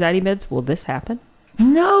anti-anxiety meds, will this happen?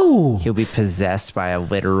 No. He'll be possessed by a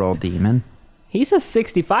literal demon. He's a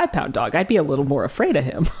 65-pound dog. I'd be a little more afraid of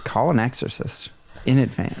him. Call an exorcist in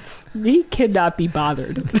advance. He cannot be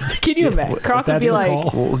bothered. Can you imagine? Kronk would be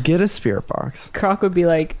like, we'll get a spirit box. Kronk would be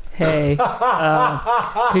like, hey,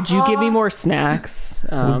 could you give me more snacks?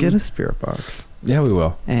 We'll get a spirit box. Yeah, we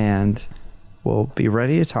will. And we'll be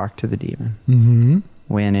ready to talk to the demon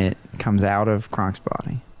when it comes out of Kronk's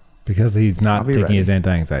body. Because he's not taking ready. his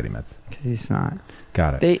anti-anxiety meds. Because he's not.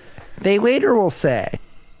 Got it. They later will say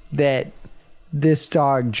that this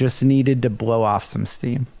dog just needed to blow off some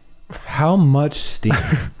steam. How much steam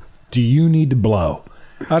do you need to blow?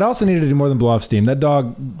 I'd also need to do more than blow off steam. That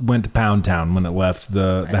dog went to Pound Town when it left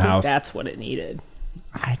the house. That's what it needed.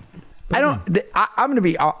 I'm going to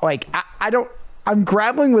be like, I'm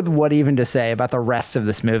grappling with what even to say about the rest of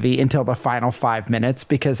this movie until the final 5 minutes,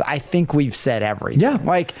 because I think we've said everything. Yeah.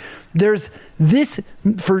 Like, there's this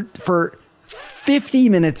for 50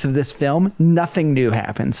 minutes of this film, nothing new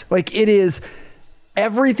happens. Like,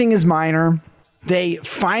 everything is minor. They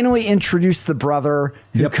finally introduce the brother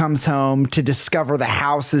who comes home to discover the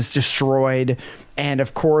house is destroyed. And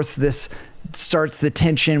of course, this starts the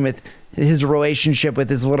tension with his relationship with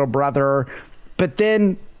his little brother. But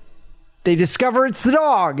then they discover it's the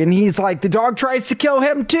dog, and he's like, the dog tries to kill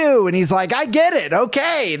him too. And he's like, I get it.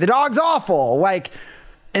 Okay. The dog's awful. Like,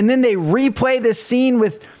 and then they replay this scene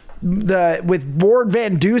with Ward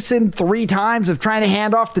Van Dusen 3 times of trying to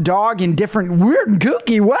hand off the dog in different weird and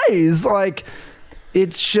kooky ways. Like,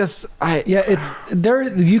 it's just, it's there.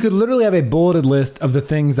 You could literally have a bulleted list of the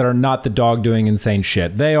things that are not the dog doing insane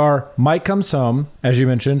shit. They are Mike comes home, as you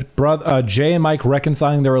mentioned, Jay and Mike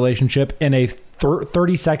reconciling their relationship in a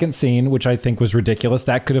 30-second scene, which I think was ridiculous.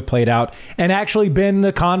 That could have played out and actually been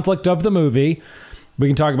the conflict of the movie. We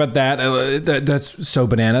can talk about that. That's so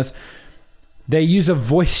bananas. They use a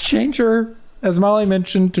voice changer, as Molly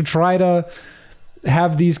mentioned, to try to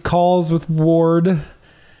have these calls with Ward,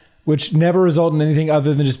 which never result in anything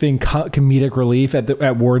other than just being comedic relief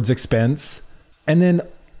at Ward's expense. And then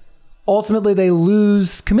ultimately they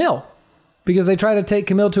lose Camille because they try to take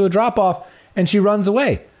Camille to a drop-off and she runs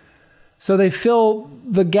away. So they fill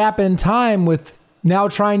the gap in time with now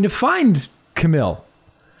trying to find Camille,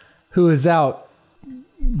 who is out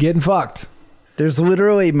getting fucked. There's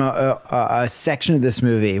literally a section of this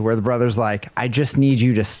movie where the brother's like, I just need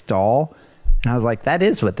you to stall. And I was like, that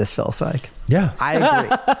is what this feels like. Yeah. I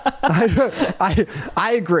agree.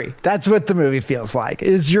 I agree. That's what the movie feels like,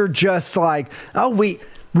 is you're just like, oh, we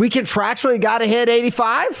contractually got to hit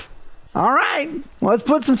 85. All right, let's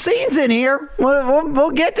put some scenes in here.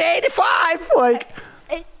 We'll get to 85. Like,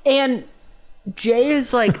 and Jay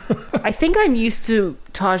is like, I think I'm used to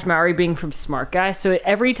Taj Mowry being from Smart Guy. So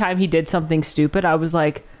every time he did something stupid, I was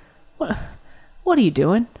like, what are you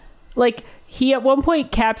doing? Like, he at one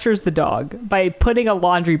point captures the dog by putting a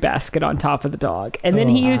laundry basket on top of the dog. And then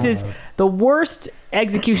he uses the worst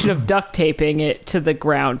execution of duct taping it to the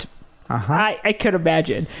ground. I could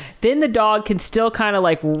imagine. Then the dog can still kind of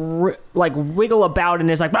like wiggle about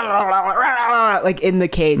and is like in the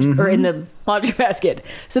cage or in the laundry basket.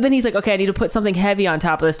 So then he's like, okay, I need to put something heavy on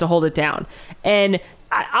top of this to hold it down. And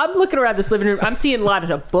I'm looking around this living room. I'm seeing a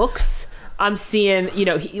lot of books. I'm seeing,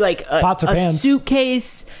 like a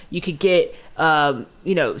suitcase. You could get,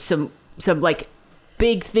 some like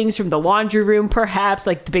big things from the laundry room, perhaps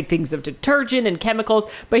like the big things of detergent and chemicals.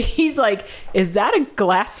 But he's like, is that a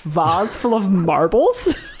glass vase full of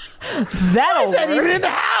marbles? Why is that even in the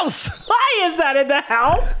house? Why is that in the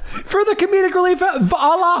house? For the comedic relief, a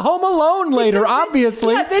la Home Alone later,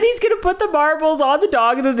 obviously. Yeah, then he's going to put the marbles on the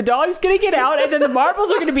dog, and then the dog's going to get out, and then the marbles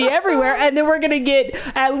are going to be everywhere, and then we're going to get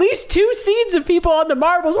at least 2 scenes of people on the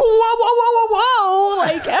marbles. Whoa, whoa, whoa, whoa, whoa.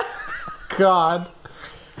 Like, God.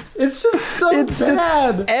 It's just so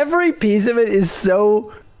bad. Every piece of it is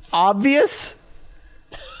so obvious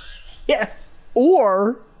Yes.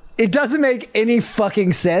 Or it doesn't make any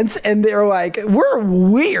fucking sense, and they're like, we're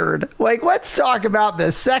weird. Like, let's talk about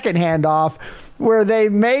the second handoff where they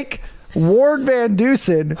make Ward Van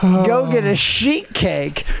Dusen go get a sheet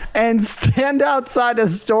cake and stand outside a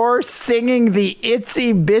store singing the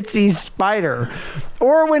Itsy Bitsy Spider.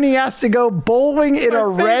 Or when he has to go bowling in a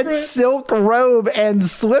red silk robe and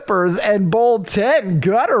slippers and bowl 10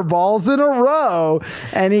 gutter balls in a row,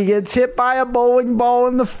 and he gets hit by a bowling ball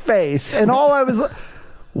in the face. And all I was like,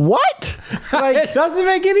 what? Like, it doesn't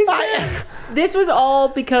make any sense. This was all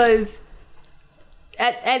because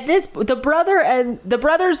at this, the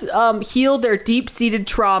brothers healed their deep-seated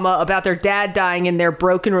trauma about their dad dying in their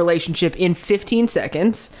broken relationship in 15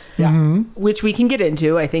 seconds. Yeah. Which we can get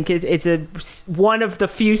into. I think it's one of the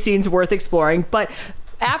few scenes worth exploring. But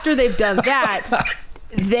after they've done that,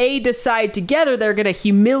 they decide together they're going to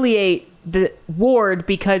humiliate the Ward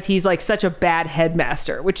because he's like such a bad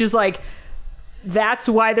headmaster, which is like, that's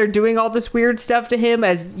why they're doing all this weird stuff to him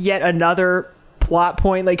as yet another plot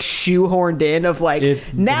point, like shoehorned in of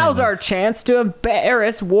like, now's our chance to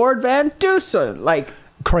embarrass Ward Van Dusen. Like,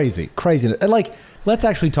 crazy. And like, let's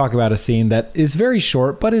actually talk about a scene that is very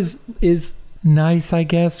short, but is nice, I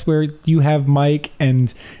guess, where you have Mike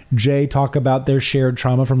and Jay talk about their shared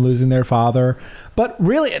trauma from losing their father. But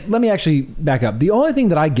really, let me actually back up. The only thing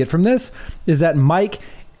that I get from this is that Mike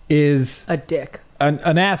is a dick,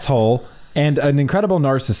 an asshole, and an incredible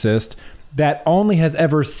narcissist that only has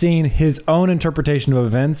ever seen his own interpretation of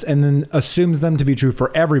events and then assumes them to be true for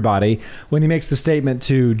everybody when he makes the statement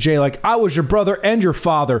to Jay, like, I was your brother and your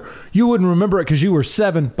father. You wouldn't remember it because you were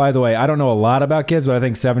 7. By the way, I don't know a lot about kids, but I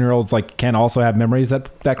think 7-year-olds like can also have memories that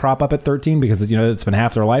crop up at 13 because, you know, it's been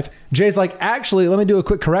half their life. Jay's like, actually, let me do a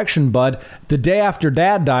quick correction, bud. The day after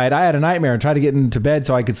Dad died, I had a nightmare and tried to get into bed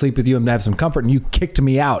so I could sleep with you and have some comfort, and you kicked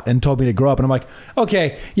me out and told me to grow up. And I'm like,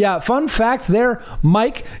 okay, yeah, fun fact there,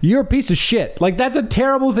 Mike, you're a piece of shit. Like, that's a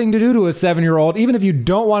terrible thing to do to a 7-year-old, even if you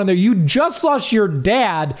don't want him there. You just lost your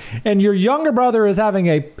dad, and your younger brother is having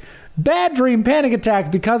a bad dream panic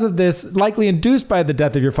attack because of this, likely induced by the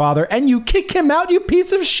death of your father, and you kick him out, you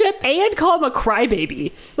piece of shit. And call him a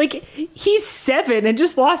crybaby. Like, he's 7 and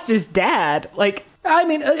just lost his dad. Like, I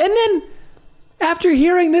mean, and then after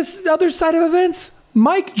hearing this other side of events,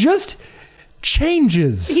 Mike just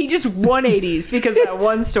changes. He just 180s because of that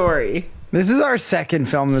one story. This is our second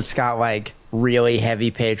film that's got like really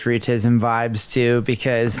heavy patriotism vibes too,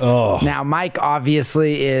 because now Mike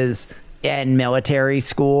obviously is in military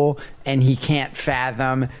school and he can't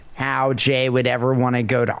fathom how Jay would ever want to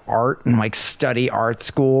go to art and like study art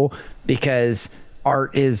school because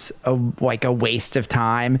art is a waste of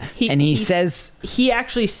time. He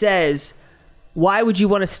actually says, why would you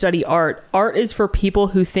want to study art? Art is for people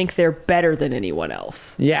who think they're better than anyone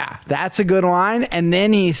else. Yeah, that's a good line. And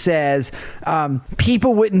then he says,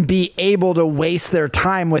 people wouldn't be able to waste their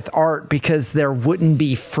time with art because there wouldn't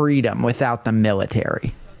be freedom without the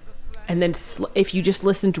military. And then if you just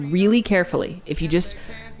listened really carefully, if you just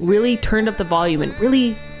really turned up the volume and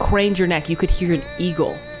really craned your neck, you could hear an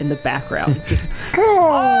eagle in the background. Just, and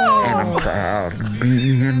I'm proud of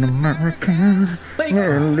being an American. Like,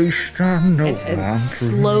 at least I know and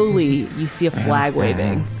slowly you see a flag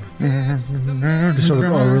waving. Just sort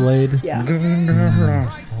of overlaid. Yeah.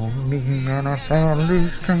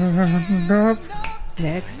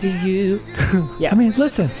 Next to you. Yeah. I mean,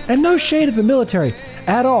 listen, and no shade at the military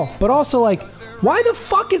at all, but also like, why the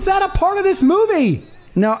fuck is that a part of this movie?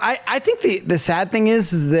 No, I think the sad thing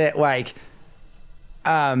is that like,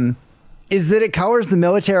 is that it colors the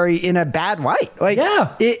military in a bad light. Like,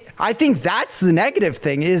 yeah. I think that's the negative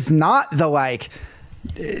thing, is not the like,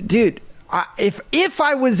 dude, if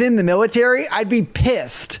I was in the military, I'd be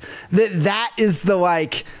pissed that is the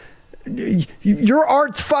like, your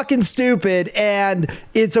art's fucking stupid and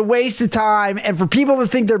it's a waste of time, and for people to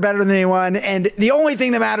think they're better than anyone, and the only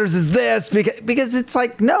thing that matters is this, because it's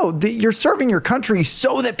like, no, you're serving your country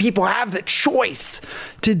so that people have the choice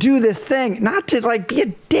to do this thing, not to like be a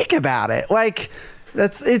dick about it. Like,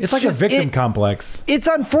 it's like just a victim complex. It's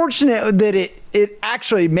unfortunate that it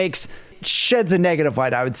actually sheds a negative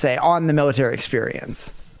light, I would say, on the military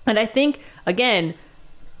experience. And I think, again,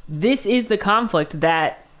 this is the conflict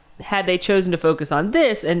that, had they chosen to focus on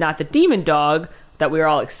this and not the demon dog that we were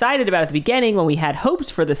all excited about at the beginning when we had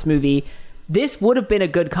hopes for this movie, this would have been a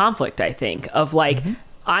good conflict, I think, of like,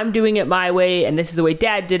 I'm doing it my way and this is the way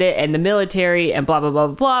Dad did it, and the military and blah, blah, blah,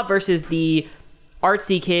 blah, blah, versus the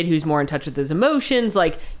artsy kid who's more in touch with his emotions.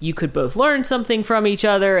 Like, you could both learn something from each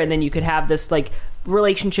other, and then you could have this like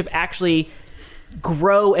relationship actually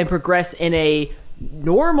grow and progress in a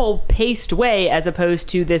normal paced way, as opposed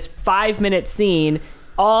to this 5-minute scene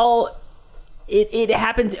all it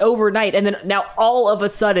happens overnight, and then now all of a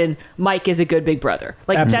sudden Mike is a good big brother.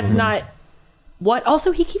 Like Absolutely. that's not what.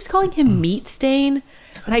 Also, he keeps calling him Meat Stain,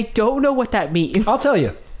 and I don't know what that means. I'll tell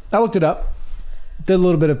you. I looked it up. Did a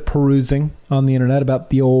little bit of perusing on the internet about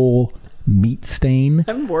the old meat stain.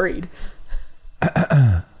 I'm worried.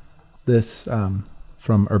 This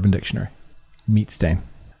from Urban Dictionary. Meat stain.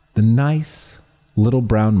 The nice little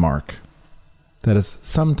brown mark that is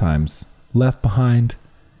sometimes left behind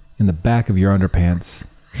in the back of your underpants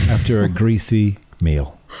after a greasy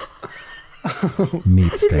meal.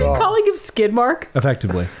 Meat Is he stain. calling him Skid Mark?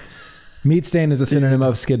 Effectively. Meat stain is a synonym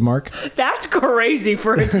of skid mark. That's crazy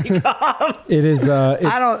for a decom. It is.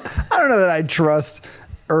 I don't know that I trust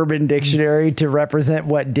Urban Dictionary to represent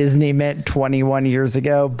what Disney meant 21 years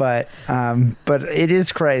ago, but it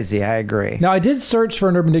is crazy. I agree. Now, I did search for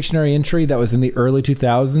an Urban Dictionary entry that was in the early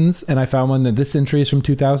 2000s, and I found one that this entry is from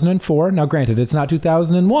 2004. Now, granted, it's not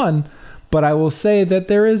 2001, but I will say that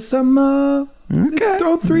there is some.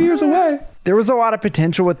 It's 3 years away. There was a lot of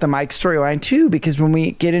potential with the Mike storyline too, because when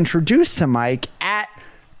we get introduced to Mike at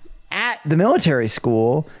the military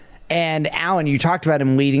school, and Alan, you talked about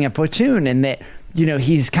him leading a platoon, and that, you know,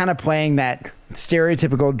 he's kind of playing that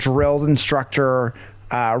stereotypical drilled instructor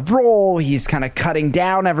role. He's kind of cutting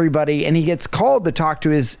down everybody, and he gets called to talk to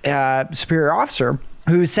his superior officer,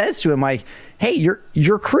 who says to him like, "Hey,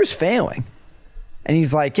 your crew's failing," and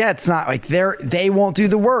he's like, "Yeah, it's not like they won't do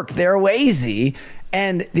the work. They're lazy."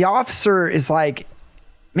 And the officer is like,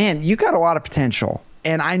 "Man, you got a lot of potential.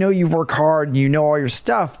 And I know you work hard and you know all your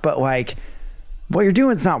stuff, but like what you're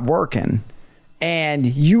doing is not working. And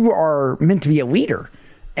you are meant to be a leader.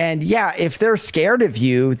 And yeah, if they're scared of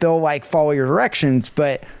you, they'll like follow your directions.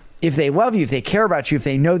 But if they love you, if they care about you, if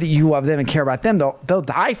they know that you love them and care about them, they'll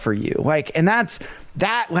die for you." Like, and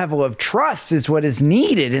that level of trust is what is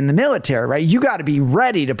needed in the military, right? You got to be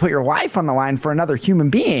ready to put your life on the line for another human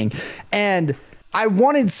being. And I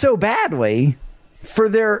wanted so badly for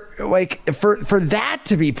their for that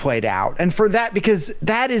to be played out, and for that, because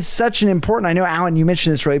that is such an important, I know Alan, you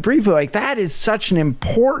mentioned this really briefly, like that is such an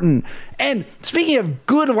important, and speaking of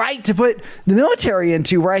good light to put the military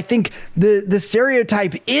into, where I think the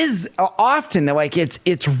stereotype is often that like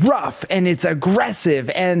it's rough and it's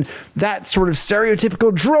aggressive, and that sort of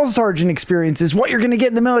stereotypical drill sergeant experience is what you're going to get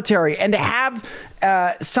in the military. And to have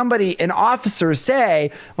an officer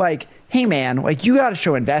say like, "Hey man, like you got to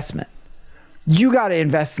show investment. You got to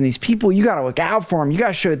invest in these people. You got to look out for them. You got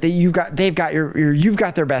to show that you've got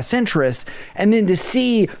their best interests." And then to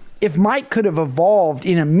see if Mike could have evolved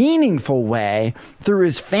in a meaningful way through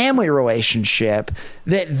his family relationship,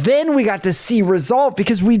 that then we got to see resolve,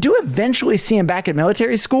 because we do eventually see him back at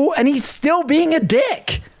military school and he's still being a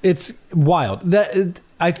dick. It's wild.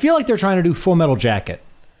 I feel like they're trying to do Full Metal Jacket,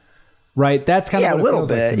 right? That's kind of what a little it feels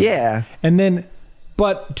like bit, to me. yeah. And then,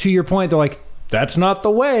 but to your point, they're like, that's not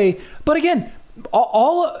the way. But again,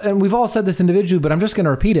 and we've all said this individually, but I'm just going to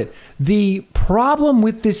repeat it. The problem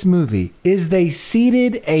with this movie is they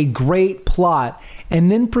seeded a great plot and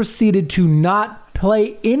then proceeded to not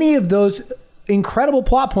play any of those incredible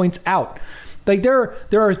plot points out. Like there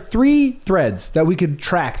are 3 threads that we could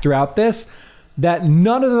track throughout this, that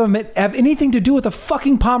none of them have anything to do with a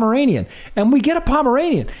fucking Pomeranian. And we get a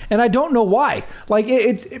Pomeranian, and I don't know why. Like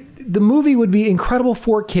the movie would be incredible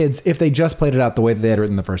for kids if they just played it out the way that they had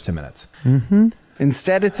written the first 10 minutes. Mm-hmm.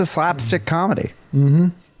 Instead, it's a slapstick comedy. Mm-hmm.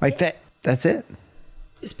 Like that's it.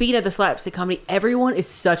 Speaking of the slapstick comedy, everyone is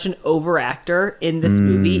such an overactor in this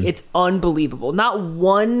movie. It's unbelievable. Not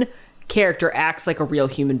one character acts like a real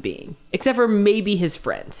human being, except for maybe his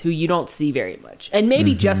friends, who you don't see very much, and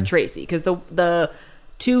maybe just Tracy, because the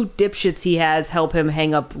 2 dipshits he has help him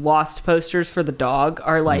hang up Lost posters for the dog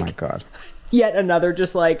are like, oh my God, yet another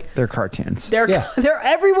just like, they're cartoons. They're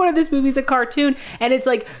everyone in this movie is a cartoon, and it's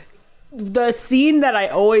like the scene that I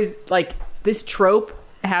always like. This trope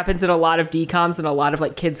happens in a lot of DComs and a lot of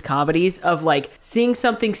like kids comedies of like seeing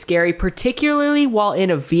something scary, particularly while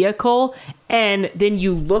in a vehicle, and then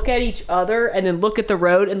you look at each other and then look at the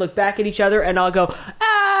road and look back at each other, and I'll go,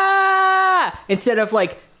 "Ah!" instead of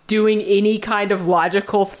like doing any kind of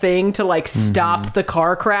logical thing to like stop the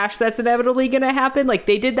car crash that's inevitably going to happen. Like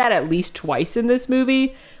they did that at least twice in this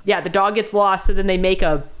movie. Yeah, the dog gets lost, and then they make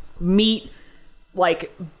a meat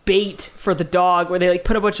like bait for the dog, where they like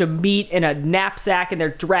put a bunch of meat in a knapsack and they're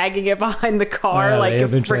dragging it behind the car. Like they a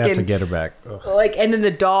eventually freaking, have to get her back. Ugh. Like, and then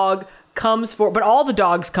the dog comes for, but all the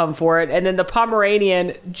dogs come for it, and then the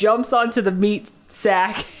Pomeranian jumps onto the meat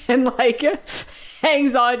sack and like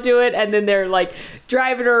hangs onto it, and then they're like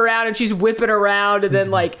driving her around, and she's whipping around, and then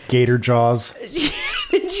like Gator jaws.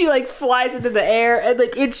 she like flies into the air, and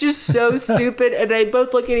like it's just so stupid. And they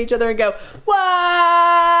both look at each other and go,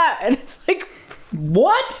 "Wah!" And it's like,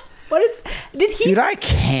 what? What is? Did he? Dude, I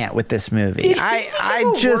can't with this movie.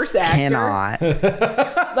 I just cannot.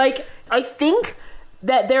 Like, I think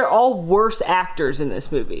that they're all worse actors in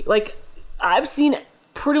this movie. Like, I've seen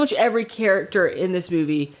pretty much every character in this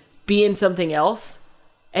movie be in something else,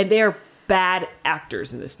 and they are bad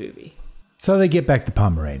actors in this movie. So they get back the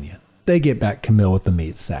Pomeranian. They get back Camille with the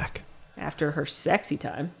meat sack. After her sexy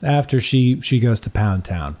time. After she goes to Pound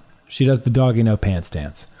Town. She does the doggy no pants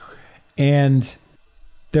dance. And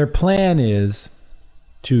their plan is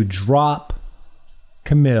to drop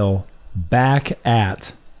Camille back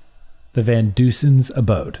at the Van Dusen's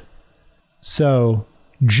abode. So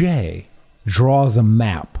Jay draws a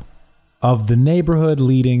map of the neighborhood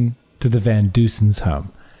leading to the Van Dusen's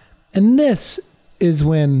home. And this is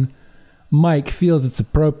when Mike feels it's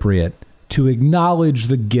appropriate to acknowledge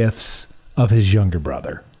the gifts of his younger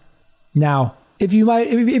brother. Now, if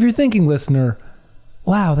you're thinking, listener,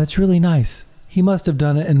 wow, that's really nice. He must have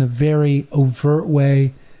done it in a very overt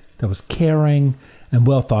way that was caring and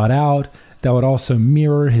well thought out, that would also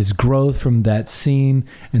mirror his growth from that scene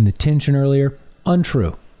and the tension earlier.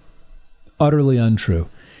 Untrue. Utterly untrue.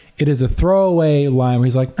 It is a throwaway line where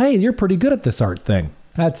he's like, hey, you're pretty good at this art thing.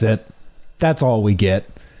 That's it. That's all we get.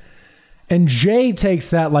 And Jay takes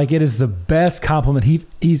that like it is the best compliment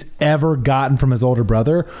he's ever gotten from his older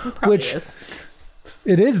brother, which is.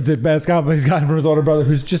 It is the best compliment he's gotten from his older brother,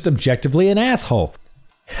 who's just objectively an asshole.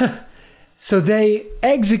 So they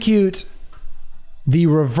execute the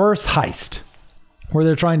reverse heist, where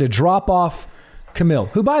they're trying to drop off Camille,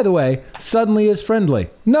 who, by the way, suddenly is friendly.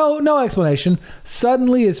 No explanation.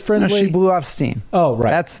 Suddenly is friendly. No, she blew off steam. Oh,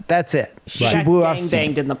 right. That's it. She She blew off gang steam.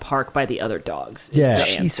 banged in the park by the other dogs. Yeah.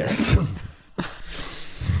 Jesus.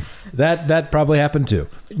 That probably happened too.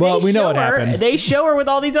 Well, we know what happened. They show her with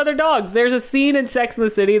all these other dogs. There's a scene in Sex and the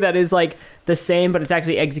City that is like the same, but it's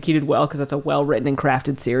actually executed well because it's a well-written and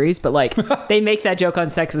crafted series. But like they make that joke on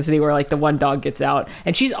Sex and the City where like the one dog gets out,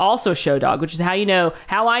 and she's also show dog, which is how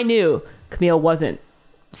I knew Camille wasn't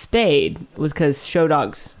spayed, was because show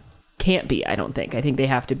dogs can't be. I don't think. I think they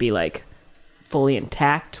have to be like fully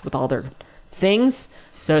intact with all their things.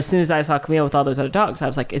 So as soon as I saw Camille with all those other dogs, I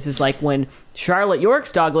was like, this is like when Charlotte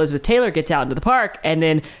York's dog, Elizabeth Taylor, gets out into the park, and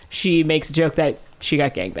then she makes a joke that she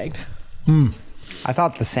got gangbanged. I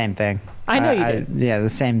thought the same thing. I know you did. Yeah, the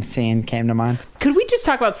same scene came to mind. Could we just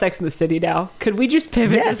talk about Sex in the City now? Could we just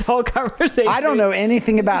pivot this whole conversation? I don't know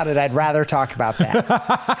anything about it. I'd rather talk about that.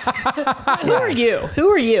 Who are you?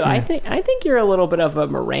 Yeah. I think you're a little bit of a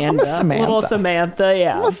Miranda. I'm a Samantha. Little Samantha,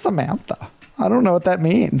 yeah. I'm a Samantha. I don't know what that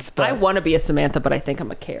means, but I want to be a Samantha, but I think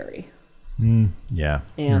I'm a Carrie. Yeah.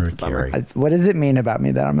 Yeah, it's a bummer. what does it mean about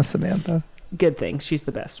me that I'm a Samantha? Good thing. She's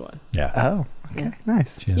the best one. Yeah. Oh, okay,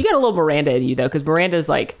 nice. You got a little Miranda in you, though, because Miranda's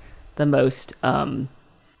like the most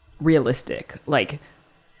realistic. Like,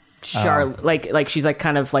 like she's like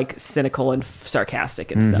kind of like cynical and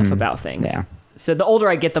sarcastic and stuff about things. Yeah. So the older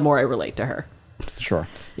I get, the more I relate to her. Sure.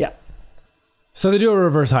 Yeah. So they do a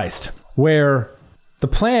reverse heist where the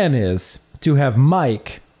plan is to have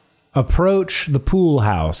Mike approach the pool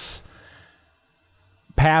house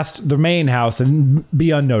past the main house and be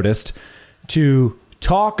unnoticed to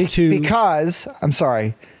talk to... Because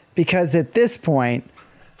at this point,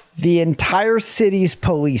 the entire city's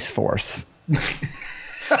police force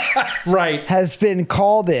right. has been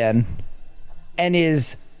called in and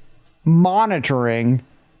is monitoring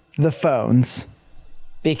the phones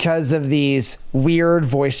because of these weird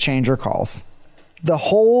voice changer calls. The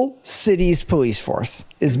whole city's police force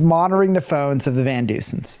is monitoring the phones of the Van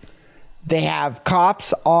Dusens. They have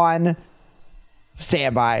cops on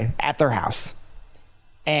standby at their house,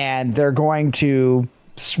 and they're going to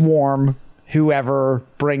swarm whoever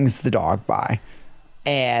brings the dog by.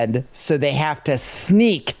 And so they have to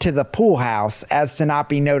sneak to the pool house as to not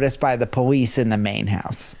be noticed by the police in the main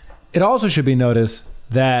house. It also should be noticed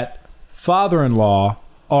that father-in-law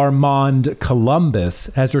Armand Columbus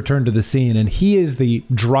has returned to the scene, and he is the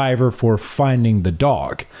driver for finding the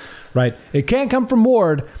dog, right? It can't come from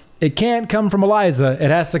Ward. It can't come from Eliza. It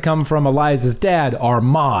has to come from Eliza's dad,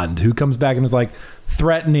 Armand, who comes back and is like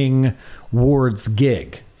threatening Ward's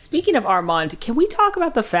gig. Speaking of Armand, can we talk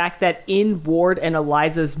about the fact that in Ward and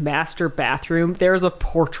Eliza's master bathroom, there's a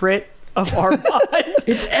portrait of Armand?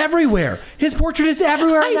 It's everywhere. His portrait is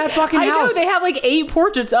everywhere in that fucking house. I know they have like 8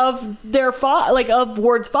 portraits of their of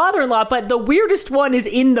Ward's father-in-law, but the weirdest one is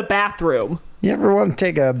in the bathroom. You ever want to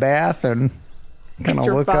take a bath and Gonna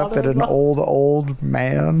Your look up at an father-in-law. old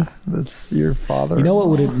man that's your father. You know what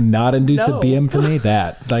would not induce No. a BM for me?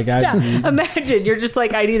 That. Like, Yeah, imagine you're just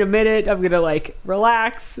like, I need a minute. I'm gonna like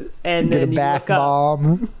relax, and Get a then you bath look up.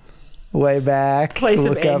 bomb. Way back. Play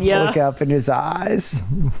some Enya. Look up in his eyes.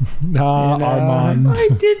 Armand. I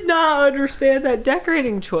did not understand that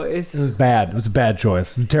decorating choice. It was bad. It was a bad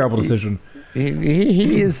choice. It was a terrible decision.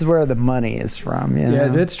 He is where the money is from. You know? Yeah,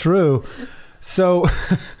 that's true. So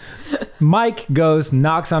Mike goes,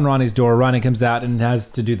 knocks on Ronnie's door. Ronnie comes out and has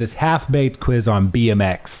to do this half-baked quiz on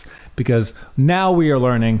BMX because now we are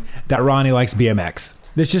learning that Ronnie likes BMX.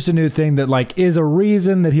 It's just a new thing that like is a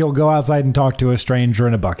reason that he'll go outside and talk to a stranger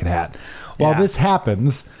in a bucket hat. While this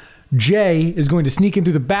happens, Jay is going to sneak in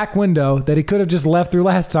through the back window that he could have just left through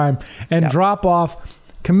last time and drop off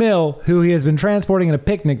Camille, who he has been transporting in a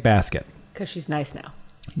picnic basket. Because she's nice now.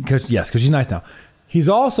 Because she's nice now. He's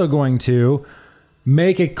also going to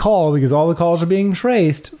make a call because all the calls are being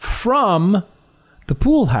traced from the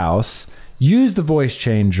pool house, use the voice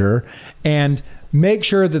changer, and make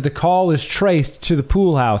sure that the call is traced to the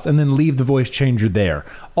pool house and then leave the voice changer there.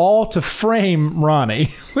 All to frame Ronnie,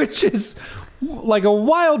 which is like a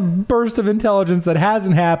wild burst of intelligence that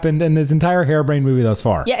hasn't happened in this entire harebrained movie thus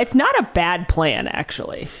far. Yeah, it's not a bad plan,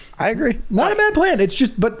 actually. I agree. Not a bad plan. It's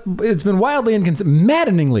just, but it's been wildly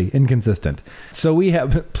maddeningly inconsistent. So we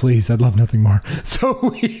have, please, I'd love nothing more. So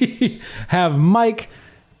we have Mike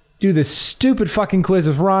do this stupid fucking quiz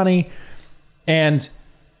with Ronnie. And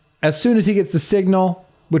as soon as he gets the signal,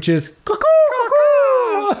 which is,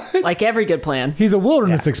 Like every good plan. he's a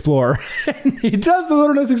wilderness explorer. And he does the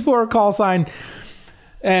wilderness explorer call sign.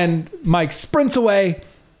 And Mike sprints away.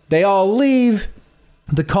 They all leave.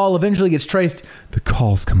 The call eventually gets traced. The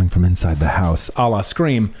call's coming from inside the house, a la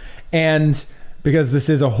Scream. And because this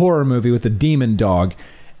is a horror movie with a demon dog,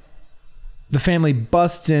 the family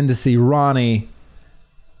busts in to see Ronnie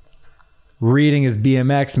reading his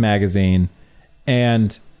BMX magazine.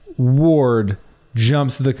 And Ward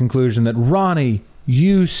jumps to the conclusion that, Ronnie,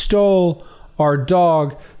 you stole our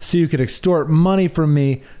dog so you could extort money from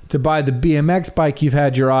me to buy the BMX bike you've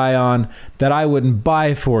had your eye on that I wouldn't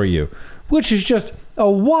buy for you. Which is just a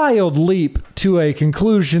wild leap to a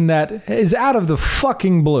conclusion that is out of the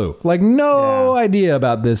fucking blue. Like, no idea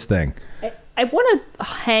about this thing. I want to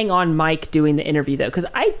hang on Mike doing the interview, though, because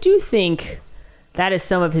I do think that is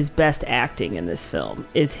some of his best acting in this film,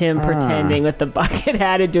 is him pretending with the bucket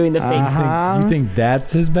hat and doing the fake You think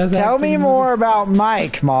that's his best Tell acting me movie? more about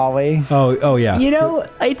Mike, Molly. Oh, yeah. You know,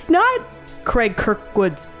 it's not Craig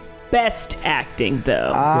Kirkwood's best acting,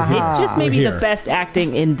 though. It's just maybe We're the here. best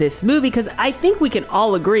acting in this movie, because I think we can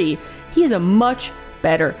all agree he is a much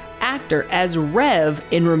better actor as Rev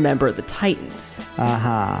in Remember the Titans.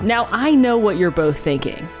 Now, I know what you're both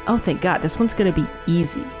thinking. Oh, thank God, this one's going to be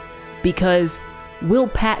easy, because Will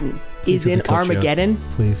Patton is be in Coach Armageddon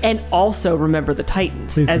Yost, please. and also Remember the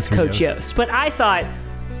Titans Please be as Coach Coach Yost. Yost. But I thought,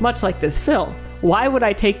 much like this film, why would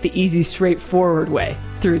I take the easy, straightforward way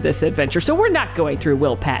through this adventure? So we're not going through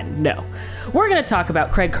Will Patton, no. We're going to talk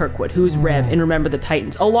about Craig Kirkwood, who's Rev in Remember the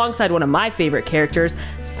Titans, alongside one of my favorite characters,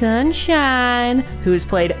 Sunshine, who is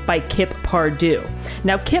played by Kip Pardue.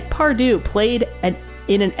 Now, Kip Pardue played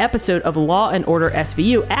in an episode of Law and Order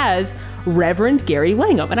SVU as Reverend Gary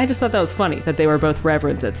Langham, and I just thought that was funny that they were both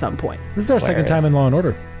reverends at some point. This is our second time in Law and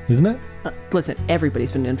Order, isn't it? Listen,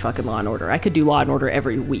 everybody's been in fucking Law and Order. I could do Law and Order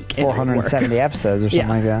every week. and it would work. 470 episodes or something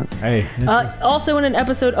like that. Hey. Also in an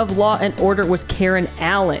episode of Law and Order was Karen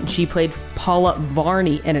Allen. She played Paula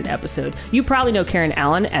Varney in an episode. You probably know Karen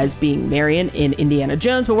Allen as being Marion in Indiana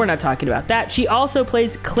Jones, but we're not talking about that. She also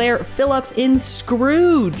plays Claire Phillips in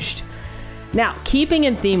Scrooged. Now, keeping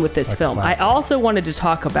in theme with this film, classic. I also wanted to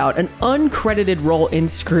talk about an uncredited role in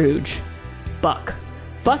Scrooge, Buck.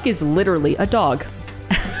 Buck is literally a dog.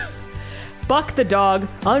 Buck the dog,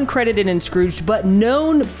 uncredited in Scrooge, but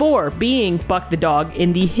known for being Buck the dog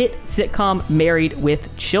in the hit sitcom Married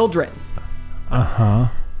with Children.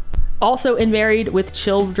 Also in Married with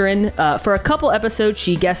Children, for a couple episodes,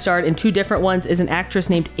 she guest starred in two different ones, is an actress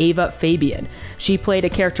named Ava Fabian. She played a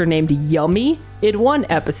character named Yummy in one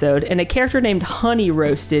episode and a character named Honey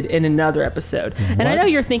Roasted in another episode. And I know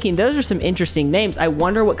you're thinking, those are some interesting names. I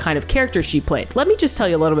wonder what kind of character she played. Let me just tell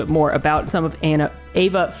you a little bit more about some of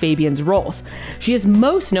Ava Fabian's roles. She is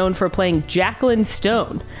most known for playing Jacqueline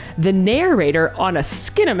Stone, the narrator on a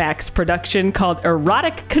Skinamax production called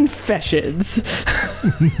Erotic Confessions.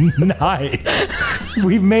 Nice.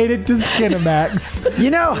 We've made it to Skinamax.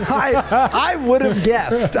 You know, I would have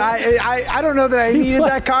guessed. I don't know that I needed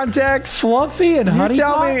that context. Fluffy and honey.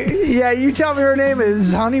 You tell me her name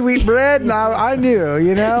is Honey Wheat Bread, and I knew.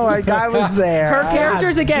 You know, like I was there. Her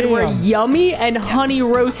characters again were Yummy and Honey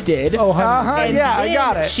Roasted. Oh, honey. Yeah, I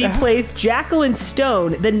got it. She plays Jacqueline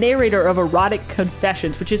Stone, the narrator of Erotic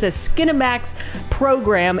Confessions, which is a Skinamax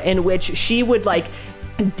program in which she would like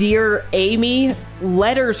Dear Amy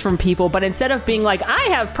letters from people, but instead of being like, I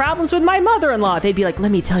have problems with my mother-in-law, they'd be like,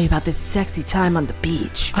 let me tell you about this sexy time on the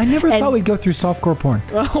beach. I never thought we'd go through softcore porn.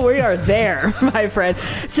 Oh, we are there, my friend.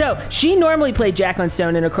 So she normally played Jacqueline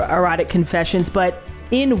Stone in Erotic Confessions, but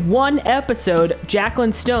in one episode,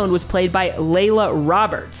 Jacqueline Stone was played by Layla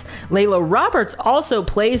Roberts. Layla Roberts also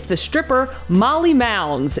plays the stripper Molly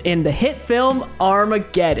Mounds in the hit film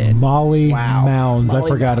Armageddon. Molly Mounds. I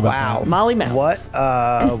forgot about that. Molly Mounds.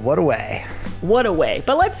 What a way. What a way.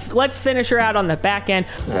 But let's finish her out on the back end.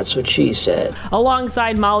 That's what she said.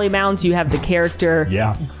 Alongside Molly Mounds, you have the character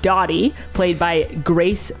Dottie, played by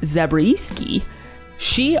Grace Zabriskie.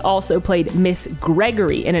 She also played Miss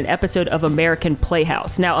Gregory in an episode of American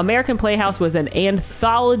Playhouse. Now, American Playhouse was an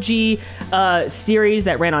anthology series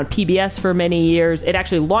that ran on PBS for many years. It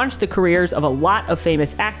actually launched the careers of a lot of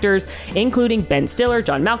famous actors, including Ben Stiller,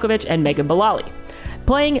 John Malkovich, and Megan Mullally.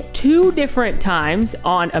 Playing 2 different times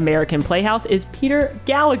on American Playhouse is Peter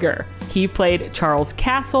Gallagher. He played Charles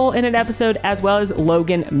Castle in an episode, as well as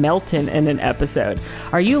Logan Melton in an episode.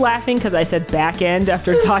 Are you laughing because I said back end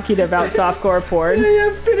after talking about softcore porn?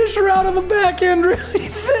 Yeah, finish her out on the back end really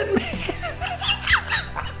sent me.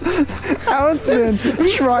 Alan's been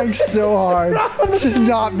trying so hard to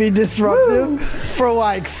not be disruptive for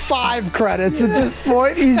like 5 credits at this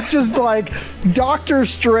point. He's just like Doctor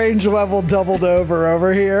Strange level doubled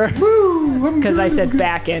over here. Because I said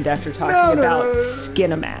back end after talking about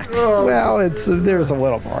Skinamax. Well, there's a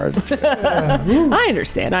little more. I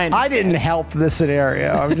understand. I didn't help the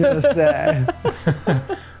scenario. I'm just saying.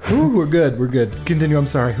 Ooh, we're good. Continue. I'm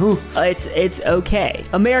sorry. Ooh. It's okay.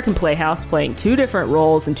 American Playhouse, playing 2 different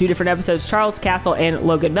roles in 2 different episodes, Charles Castle and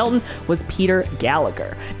Logan Melton, was Peter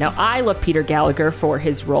Gallagher. Now, I love Peter Gallagher for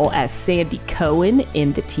his role as Sandy Cohen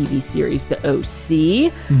in the TV series The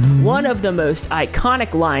O.C. Mm-hmm. One of the most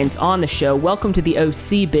iconic lines on the show, "Welcome to the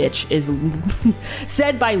O.C., bitch," is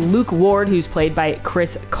said by Luke Ward, who's played by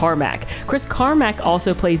Chris Carmack. Chris Carmack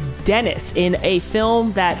also plays Dennis in a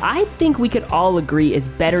film that I think we could all agree is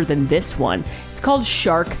better than this one. It's called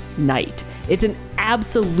Shark Night. It's an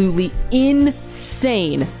absolutely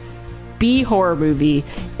insane B horror movie.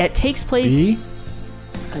 It takes place. B?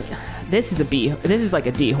 This is a B. This is like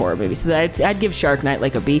a D horror movie. So I'd give Shark Night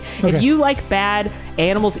like a B. Okay. If you like bad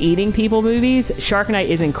animals eating people movies, Shark Night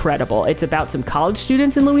is incredible. It's about some college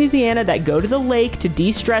students in Louisiana that go to the lake to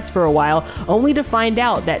de-stress for a while, only to find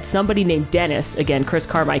out that somebody named Dennis, again Chris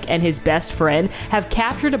Carmack, and his best friend have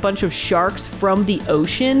captured a bunch of sharks from the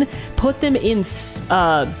ocean, put them in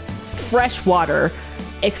fresh water,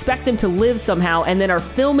 expect them to live somehow, and then are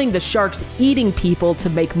filming the sharks eating people to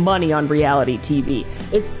make money on reality TV.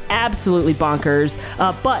 It's absolutely bonkers,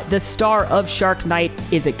 but the star of Shark Night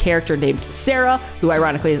is a character named Sarah, who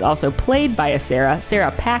ironically is also played by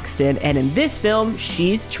Sarah Paxton, and in this film,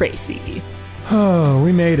 she's Tracy. Oh,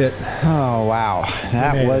 we made it. Oh, wow.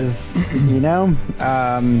 That was,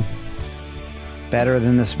 better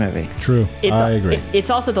than this movie. True. I agree.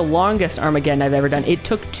 It's also the longest Armageddon I've ever done. It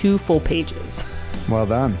took 2 full pages. Well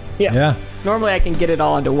done. Yeah. Normally I can get it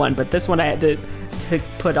all into one, but this one I had to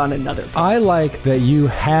put on another page. I like that you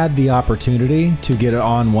had the opportunity to get it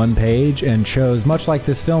on one page and chose, much like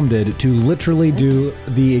this film did, to literally do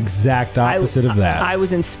the exact opposite of that. I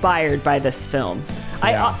was inspired by this film.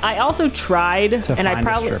 Yeah. I also tried to and find I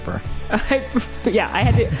probably a stripper. I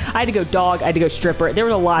had to go dog, I had to go stripper. There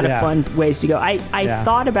was a lot of fun ways to go. I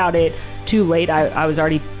thought about it too late. I was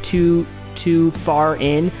already too far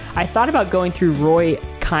in. I thought about going through Roy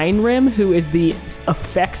Kynrim, who is the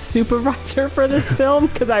effects supervisor for this film,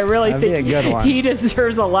 because I really think he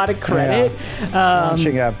deserves a lot of credit.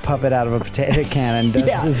 Launching a puppet out of a potato cannon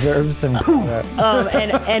deserve some credit.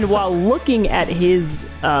 And while looking at his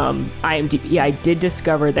IMDb, I did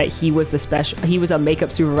discover that he was a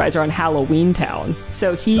makeup supervisor on Halloween Town.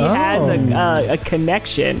 So he has a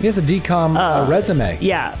connection. He has a DCOM resume.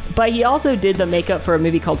 Yeah, but he also did the makeup for a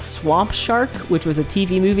movie called Swamp Shark, which was a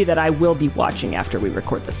TV movie that I will be watching after we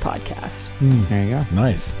record this podcast. There you go.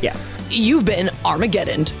 Nice. Yeah. You've been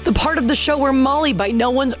Armageddoned, the part of the show where Molly, by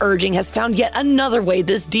no one's urging, has found yet another way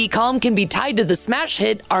this DCOM can be tied to the smash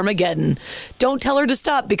hit Armageddon. Don't tell her to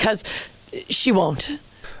stop, because she won't.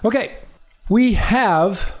 Okay, we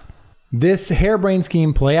have this harebrained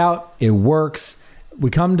scheme play out. It works. we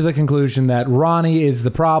come to the conclusion that Ronnie is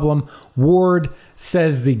the problem. Ward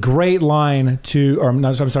says the great line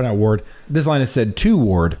not Ward. This line is said to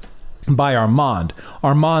Ward by Armand.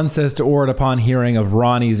 Armand says to Ward upon hearing of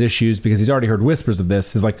Ronnie's issues, because he's already heard whispers of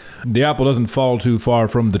this, he's like, the apple doesn't fall too far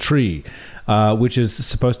from the tree, which is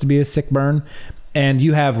supposed to be a sick burn. And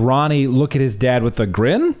you have Ronnie look at his dad with a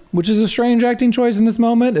grin, which is a strange acting choice in this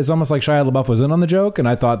moment. It's almost like Shia LaBeouf was in on the joke, and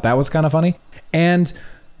I thought that was kind of funny. And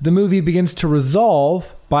the movie begins to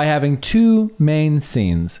resolve by having two main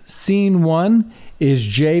scenes. Scene one is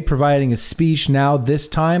Jay providing a speech now, this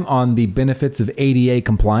time on the benefits of ADA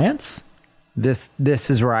compliance. This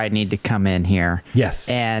is where I need to come in here. Yes.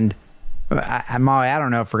 And Molly, I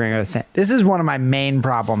don't know if we're going to go the same. This is one of my main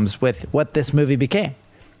problems with what this movie became.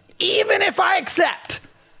 Even if I accept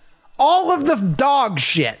all of the dog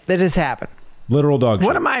shit that has happened. Literal dog shit.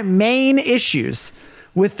 One of my main issues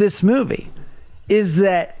with this movie is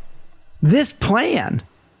that this plan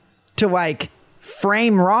to like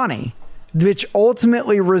frame Ronnie, which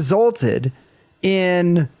ultimately resulted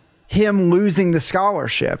in him losing the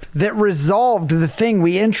scholarship, that resolved the thing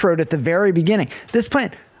we introed at the very beginning. This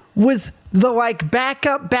plan was the like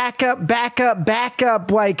backup,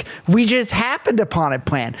 like we just happened upon a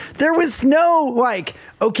plan. There was no like,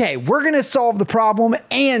 okay, we're going to solve the problem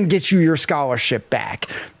and get you your scholarship back.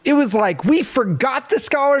 It was like, we forgot the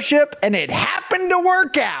scholarship and it happened to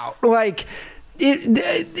work out. Like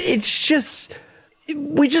it's just,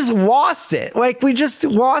 we just lost it. Like we just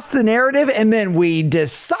lost the narrative and then we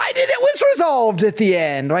decided it was resolved at the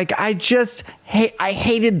end. Like I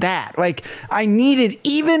hated that. Like I needed,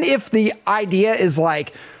 even if the idea is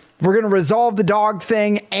like, we're going to resolve the dog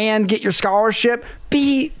thing and get your scholarship,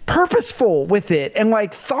 be purposeful with it and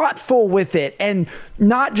like thoughtful with it and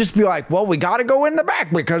not just be like, well, we got to go in the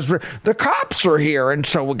back because the cops are here. And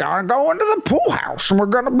so we got to go into the pool house and we're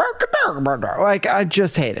going to break it down. Like, I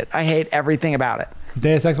just hate it. I hate everything about it.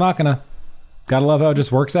 Deus Ex Machina. Gotta love how it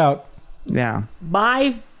just works out. Yeah.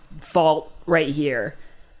 My fault right here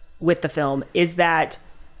with the film is that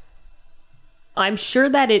I'm sure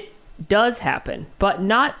that it does happen, but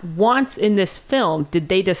not once in this film did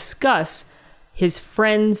they discuss his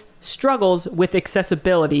friend's struggles with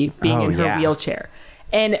accessibility being in her wheelchair.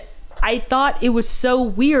 And I thought it was so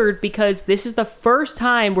weird because this is the first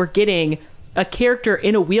time we're getting a character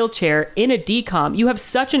in a wheelchair in a DCOM. You have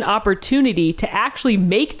such an opportunity to actually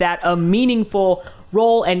make that a meaningful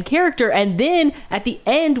role and character. And then at the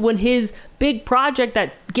end, when his big project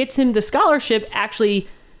that gets him the scholarship actually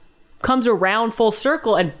comes around full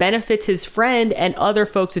circle and benefits his friend and other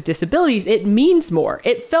folks with disabilities, it means more.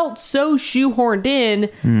 It felt so shoehorned in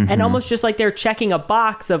and almost just like they're checking a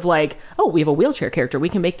box of like, oh, we have a wheelchair character, we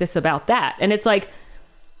can make this about that. And it's like,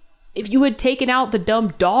 if you had taken out the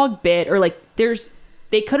dumb dog bit, or like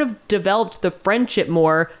they could have developed the friendship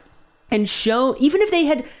more and shown, even if they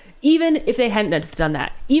hadn't done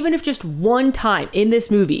that, even if just one time in this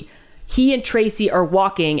movie, he and Tracy are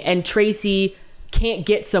walking and Tracy can't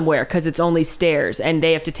get somewhere because it's only stairs and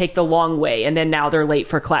they have to take the long way and then now they're late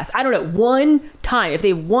for class. I don't know, one time, if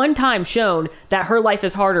they've one time shown that her life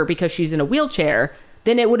is harder because she's in a wheelchair,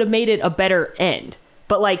 then it would have made it a better end.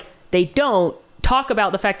 But like, they don't talk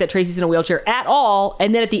about the fact that Tracy's in a wheelchair at all,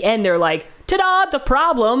 and then at the end they're like, ta-da, the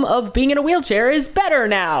problem of being in a wheelchair is better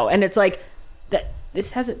now. And it's like, that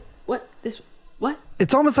this hasn't, what?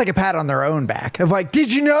 It's almost like a pat on their own back of like,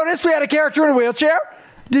 did you notice we had a character in a wheelchair?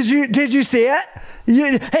 Did you see it?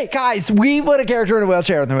 Hey guys, we put a character in a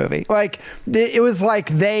wheelchair in the movie. Like, it was like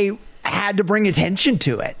they had to bring attention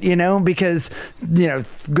to it, because,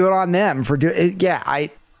 good on them for doing it. Yeah,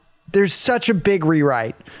 there's such a big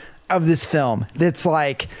rewrite of this film that's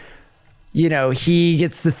like, he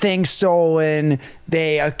gets the thing stolen.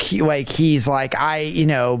 He's like,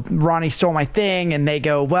 Ronnie stole my thing. And they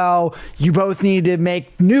go, well, you both need to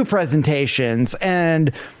make new presentations.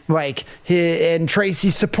 And like, and Tracy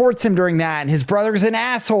supports him during that. And his brother's an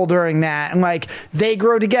asshole during that. And like, they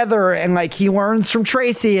grow together and like, he learns from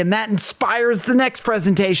Tracy and that inspires the next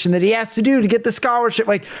presentation that he has to do to get the scholarship.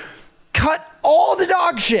 Like, cut all the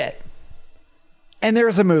dog shit. And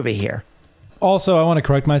there's a movie here. Also, I want to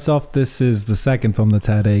correct myself. This is the second film that's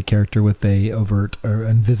had a character with a overt or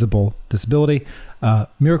invisible disability.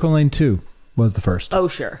 Miracle Lane 2 was the first. Oh,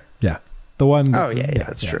 sure. Yeah. The one.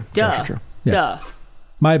 That's true. Duh. True. Yeah. Duh.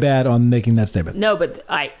 My bad on making that statement. No, but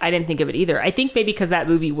I didn't think of it either. I think maybe because that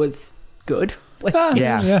movie was good. Like,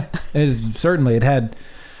 yeah. It had...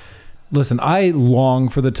 Listen, I long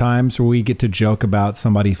for the times where we get to joke about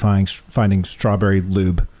somebody finding strawberry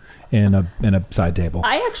lube in a side table.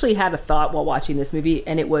 I actually had a thought while watching this movie,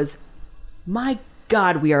 and it was, my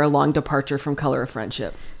God, we are a long departure from Color of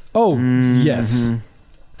Friendship. Oh, yes.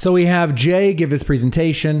 So we have Jay give his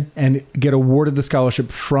presentation and get awarded the scholarship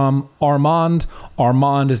from Armand.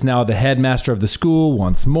 Armand is now the headmaster of the school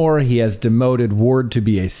once more. He has demoted Ward to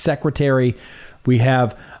be a secretary. We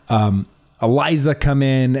have Eliza come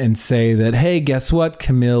in and say that, hey, guess what?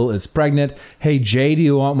 Camille is pregnant. Hey, Jay, do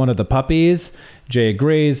you want one of the puppies? Jay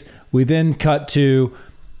agrees. We then cut to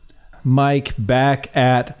Mike back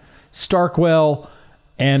at Starkwell.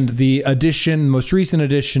 And the most recent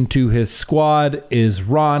addition to his squad is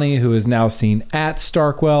Ronnie, who is now seen at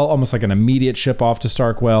Starkwell, almost like an immediate ship off to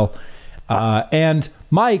Starkwell. And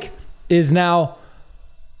Mike is now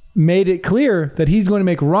made it clear that he's going to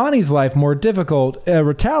make Ronnie's life more difficult, a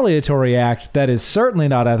retaliatory act that is certainly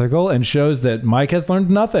not ethical and shows that Mike has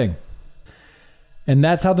learned nothing. And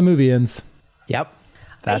that's how the movie ends. Yep,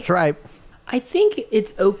 that's right. I think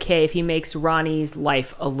it's okay if he makes Ronnie's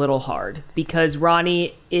life a little hard, because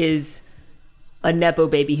Ronnie is a Nepo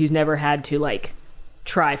baby who's never had to, like,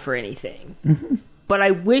 try for anything. Mm-hmm. But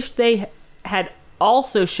I wish they had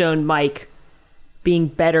also shown Mike being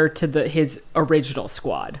better to his original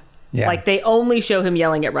squad. Yeah. Like, they only show him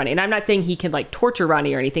yelling at Ronnie. And I'm not saying he can, like, torture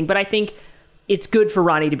Ronnie or anything, but I think it's good for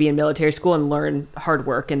Ronnie to be in military school and learn hard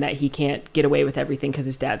work, and that he can't get away with everything because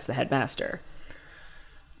his dad's the headmaster.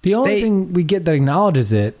 The only thing we get that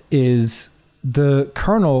acknowledges it is the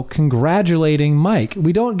colonel congratulating Mike.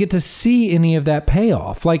 We don't get to see any of that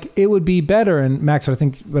payoff. Like, it would be better, and Max, what I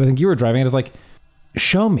think you were driving at is like,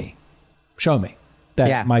 show me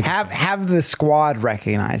that Mike. Have the squad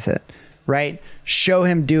recognize it, right? Show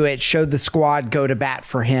him do it. Show the squad go to bat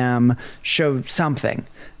for him. Show something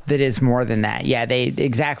that is more than that. Yeah,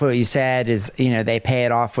 exactly what you said is, they pay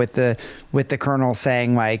it off with the colonel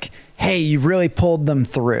saying, like, hey, you really pulled them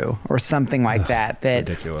through, or something like that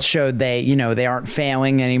ridiculous. Showed they aren't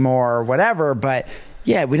failing anymore or whatever. But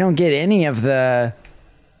yeah, we don't get any of that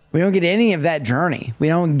journey. We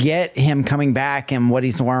don't get him coming back and what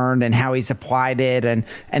he's learned and how he's applied it and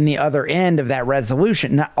the other end of that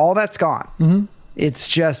resolution. All that's gone. Mm-hmm. It's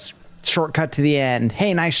just shortcut to the end.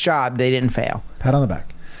 Hey, nice job. They didn't fail. Pat on the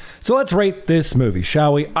back. So let's rate this movie,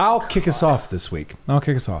 shall we? I'll kick us off this week. I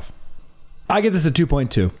give this a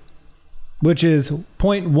 2.2, which is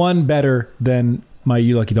 0.1 better than my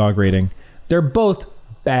You Lucky Dog rating. They're both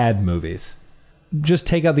bad movies. Just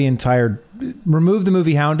take out remove the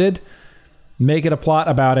movie Hounded, make it a plot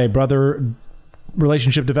about a brother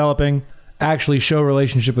relationship developing, actually show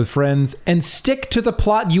relationship with friends, and stick to the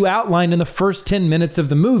plot you outlined in the first 10 minutes of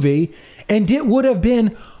the movie, and it would have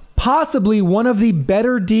been possibly one of the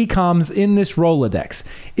better DCOMs in this Rolodex.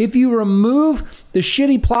 If you remove the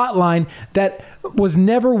shitty plot line that was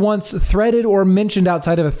never once threaded or mentioned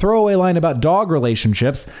outside of a throwaway line about dog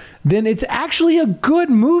relationships, then it's actually a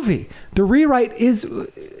good movie. The rewrite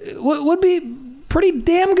would be pretty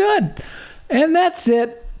damn good. And that's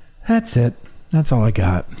it. That's all I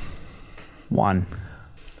got. 1.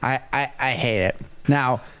 I hate it.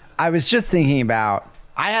 Now, I was just thinking about,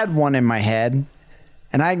 I had 1 in my head,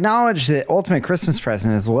 and I acknowledge that Ultimate Christmas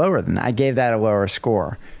Present is lower than that. I gave that a lower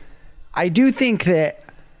score. I do think that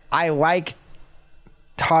I like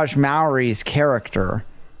Taj Mowry's character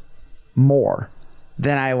more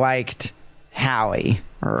than I liked Hallie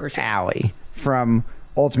Allie from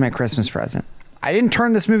Ultimate Christmas Present. I didn't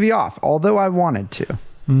turn this movie off, although I wanted to.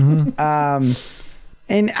 Mm-hmm.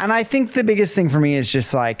 And I think the biggest thing for me is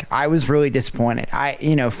just like, I was really disappointed.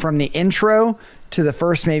 From the intro to the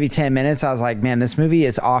first maybe 10 minutes, I was like, man, this movie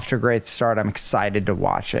is off to a great start. I'm excited to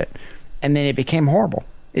watch it. And then it became horrible.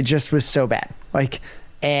 It just was so bad. Like,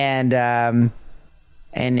 and I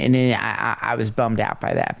was bummed out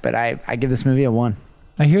by that. But I give this movie a 1.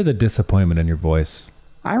 I hear the disappointment in your voice.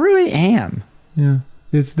 I really am. Yeah.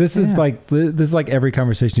 This is like every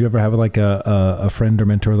conversation you ever have with like a friend or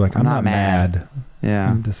mentor. Like, I'm not mad.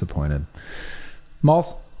 Yeah. I'm disappointed.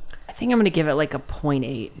 Malls? I think I'm going to give it like a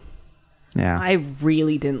 0.8. Yeah. I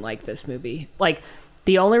really didn't like this movie. Like,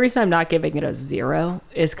 the only reason I'm not giving it a 0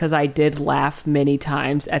 is because I did laugh many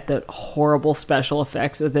times at the horrible special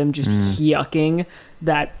effects of them just yucking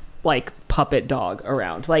that, like, puppet dog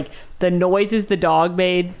around. Like, the noises the dog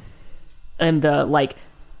made, and the, like,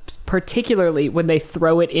 particularly when they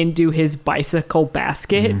throw it into his bicycle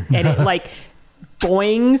basket and it, like,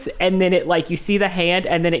 boings, and then it, like, you see the hand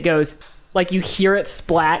and then it goes, like, you hear it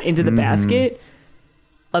splat into the basket.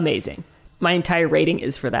 Amazing. My entire rating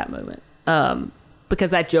is for that moment, because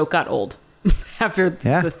that joke got old after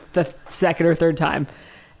the second or third time.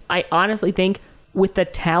 I honestly think with the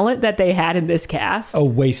talent that they had in this cast,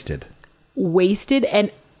 wasted,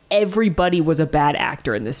 and everybody was a bad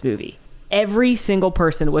actor in this movie. every single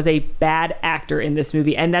person was a bad actor in this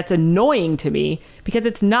movie, and that's annoying to me because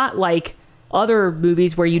it's not like other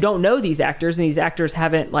movies where you don't know these actors and these actors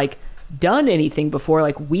haven't like done anything before.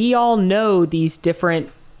 Like, we all know these different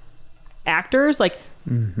actors. Like,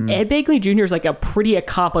 Ed Begley Jr. is like a pretty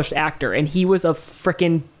accomplished actor, and he was a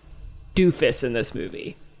freaking doofus in this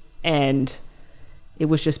movie, and it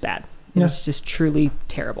was just bad. It was just truly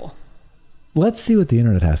terrible. Let's see what the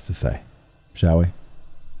internet has to say, shall we?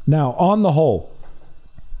 Now, on the whole,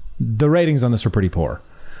 the ratings on this were pretty poor.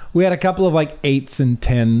 We had a couple of like 8s and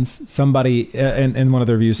 10s. Somebody in one of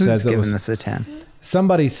the reviews says it was this a 10.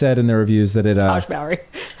 Somebody said in their reviews that Taj Bowery.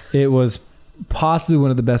 It was possibly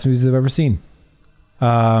one of the best movies they've ever seen.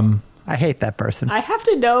 I hate that person. I have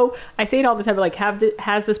to know. I say it all the time. Like,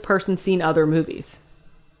 has this person seen other movies?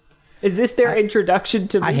 Is this their introduction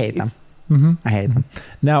to movies? I hate them. Mm-hmm. I hate them.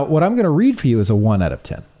 Now, what I'm going to read for you is a 1 out of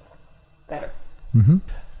 10. Better. Mm-hmm.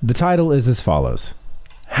 The title is as follows.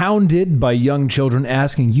 Hounded by young children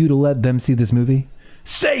asking you to let them see this movie?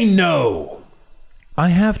 Say no! I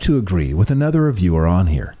have to agree with another reviewer on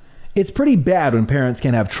here. It's pretty bad when parents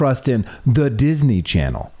can't have trust in the Disney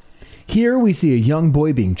Channel. Here we see a young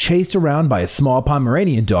boy being chased around by a small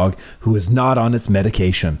Pomeranian dog who is not on its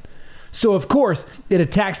medication. So, of course, it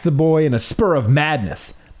attacks the boy in a spur of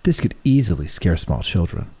madness. This could easily scare small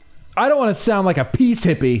children. I don't want to sound like a peace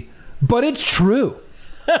hippie, but it's true.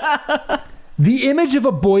 The image of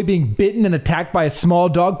a boy being bitten and attacked by a small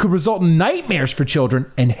dog could result in nightmares for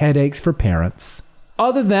children and headaches for parents.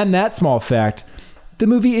 Other than that small fact, the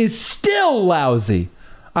movie is still lousy.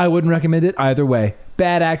 I wouldn't recommend it either way.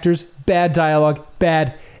 Bad actors, bad dialogue,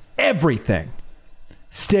 bad everything.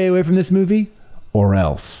 Stay away from this movie or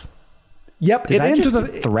else. Yep, Did I just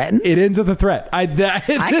get threatened? It ends with a threat. I got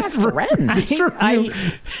threatened.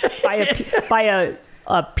 By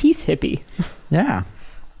a peace hippie. Yeah.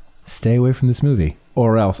 Stay away from this movie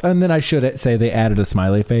or else. And then I should say they added a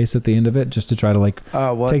smiley face at the end of it just to try to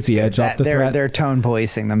take the edge off the threat. They're tone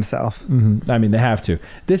policing themselves. Mm-hmm. I mean, they have to.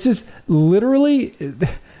 This is literally,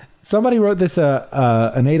 somebody wrote this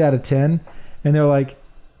an 8 out of 10, and they're like,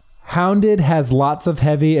 Hounded has lots of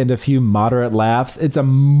heavy and a few moderate laughs. It's a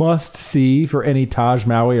must-see for any Taj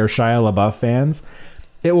Maui or Shia LaBeouf fans.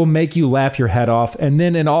 It will make you laugh your head off. And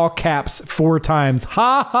then in all caps, 4 times,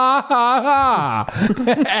 ha, ha, ha, ha,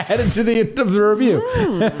 added to the end of the review.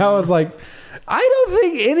 I was like, I don't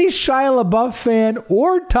think any Shia LaBeouf fan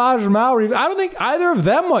or Taj Maui, I don't think either of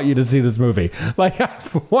them want you to see this movie. Like,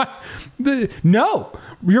 what? No,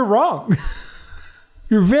 you're wrong.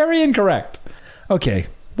 You're very incorrect. Okay,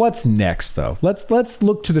 what's next, though? Let's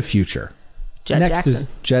look to the future. Next is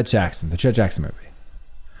Jet Jackson, the Jet Jackson movie.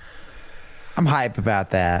 I'm hype about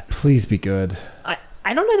that. Please be good. I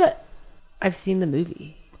don't know that I've seen the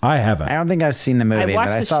movie. I haven't. I don't think I've seen the movie, but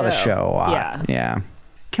I saw the show a lot. Yeah.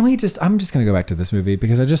 Can we I'm just going to go back to this movie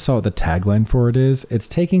because I just saw what the tagline for it is. It's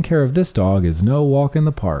taking care of this dog is no walk in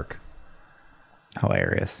the park.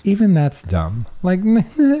 Hilarious. Even that's dumb. Like,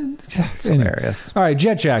 it's hilarious. All right,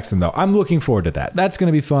 Jet Jackson, though. I'm looking forward to that. That's going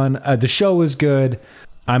to be fun. The show was good.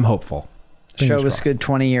 I'm hopeful. The show was good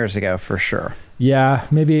 20 years ago, for sure. Yeah,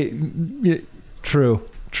 maybe. True.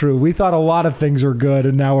 We thought a lot of things were good,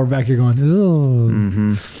 and now we're back here going, oh.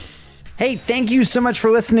 Mm-hmm. Hey, thank you so much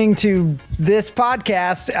for listening to this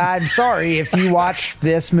podcast. I'm sorry if you watched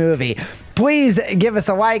this movie. Please give us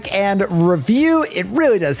a like and review. It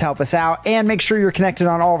really does help us out. And make sure you're connected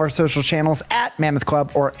on all of our social channels at Mammoth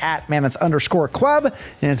Club or at Mammoth_Club.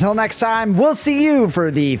 And until next time, we'll see you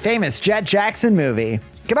for the famous Jet Jackson movie.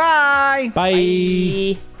 Goodbye.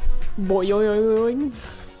 Bye. Boing.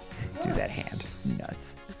 Do that hand.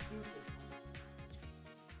 Nuts.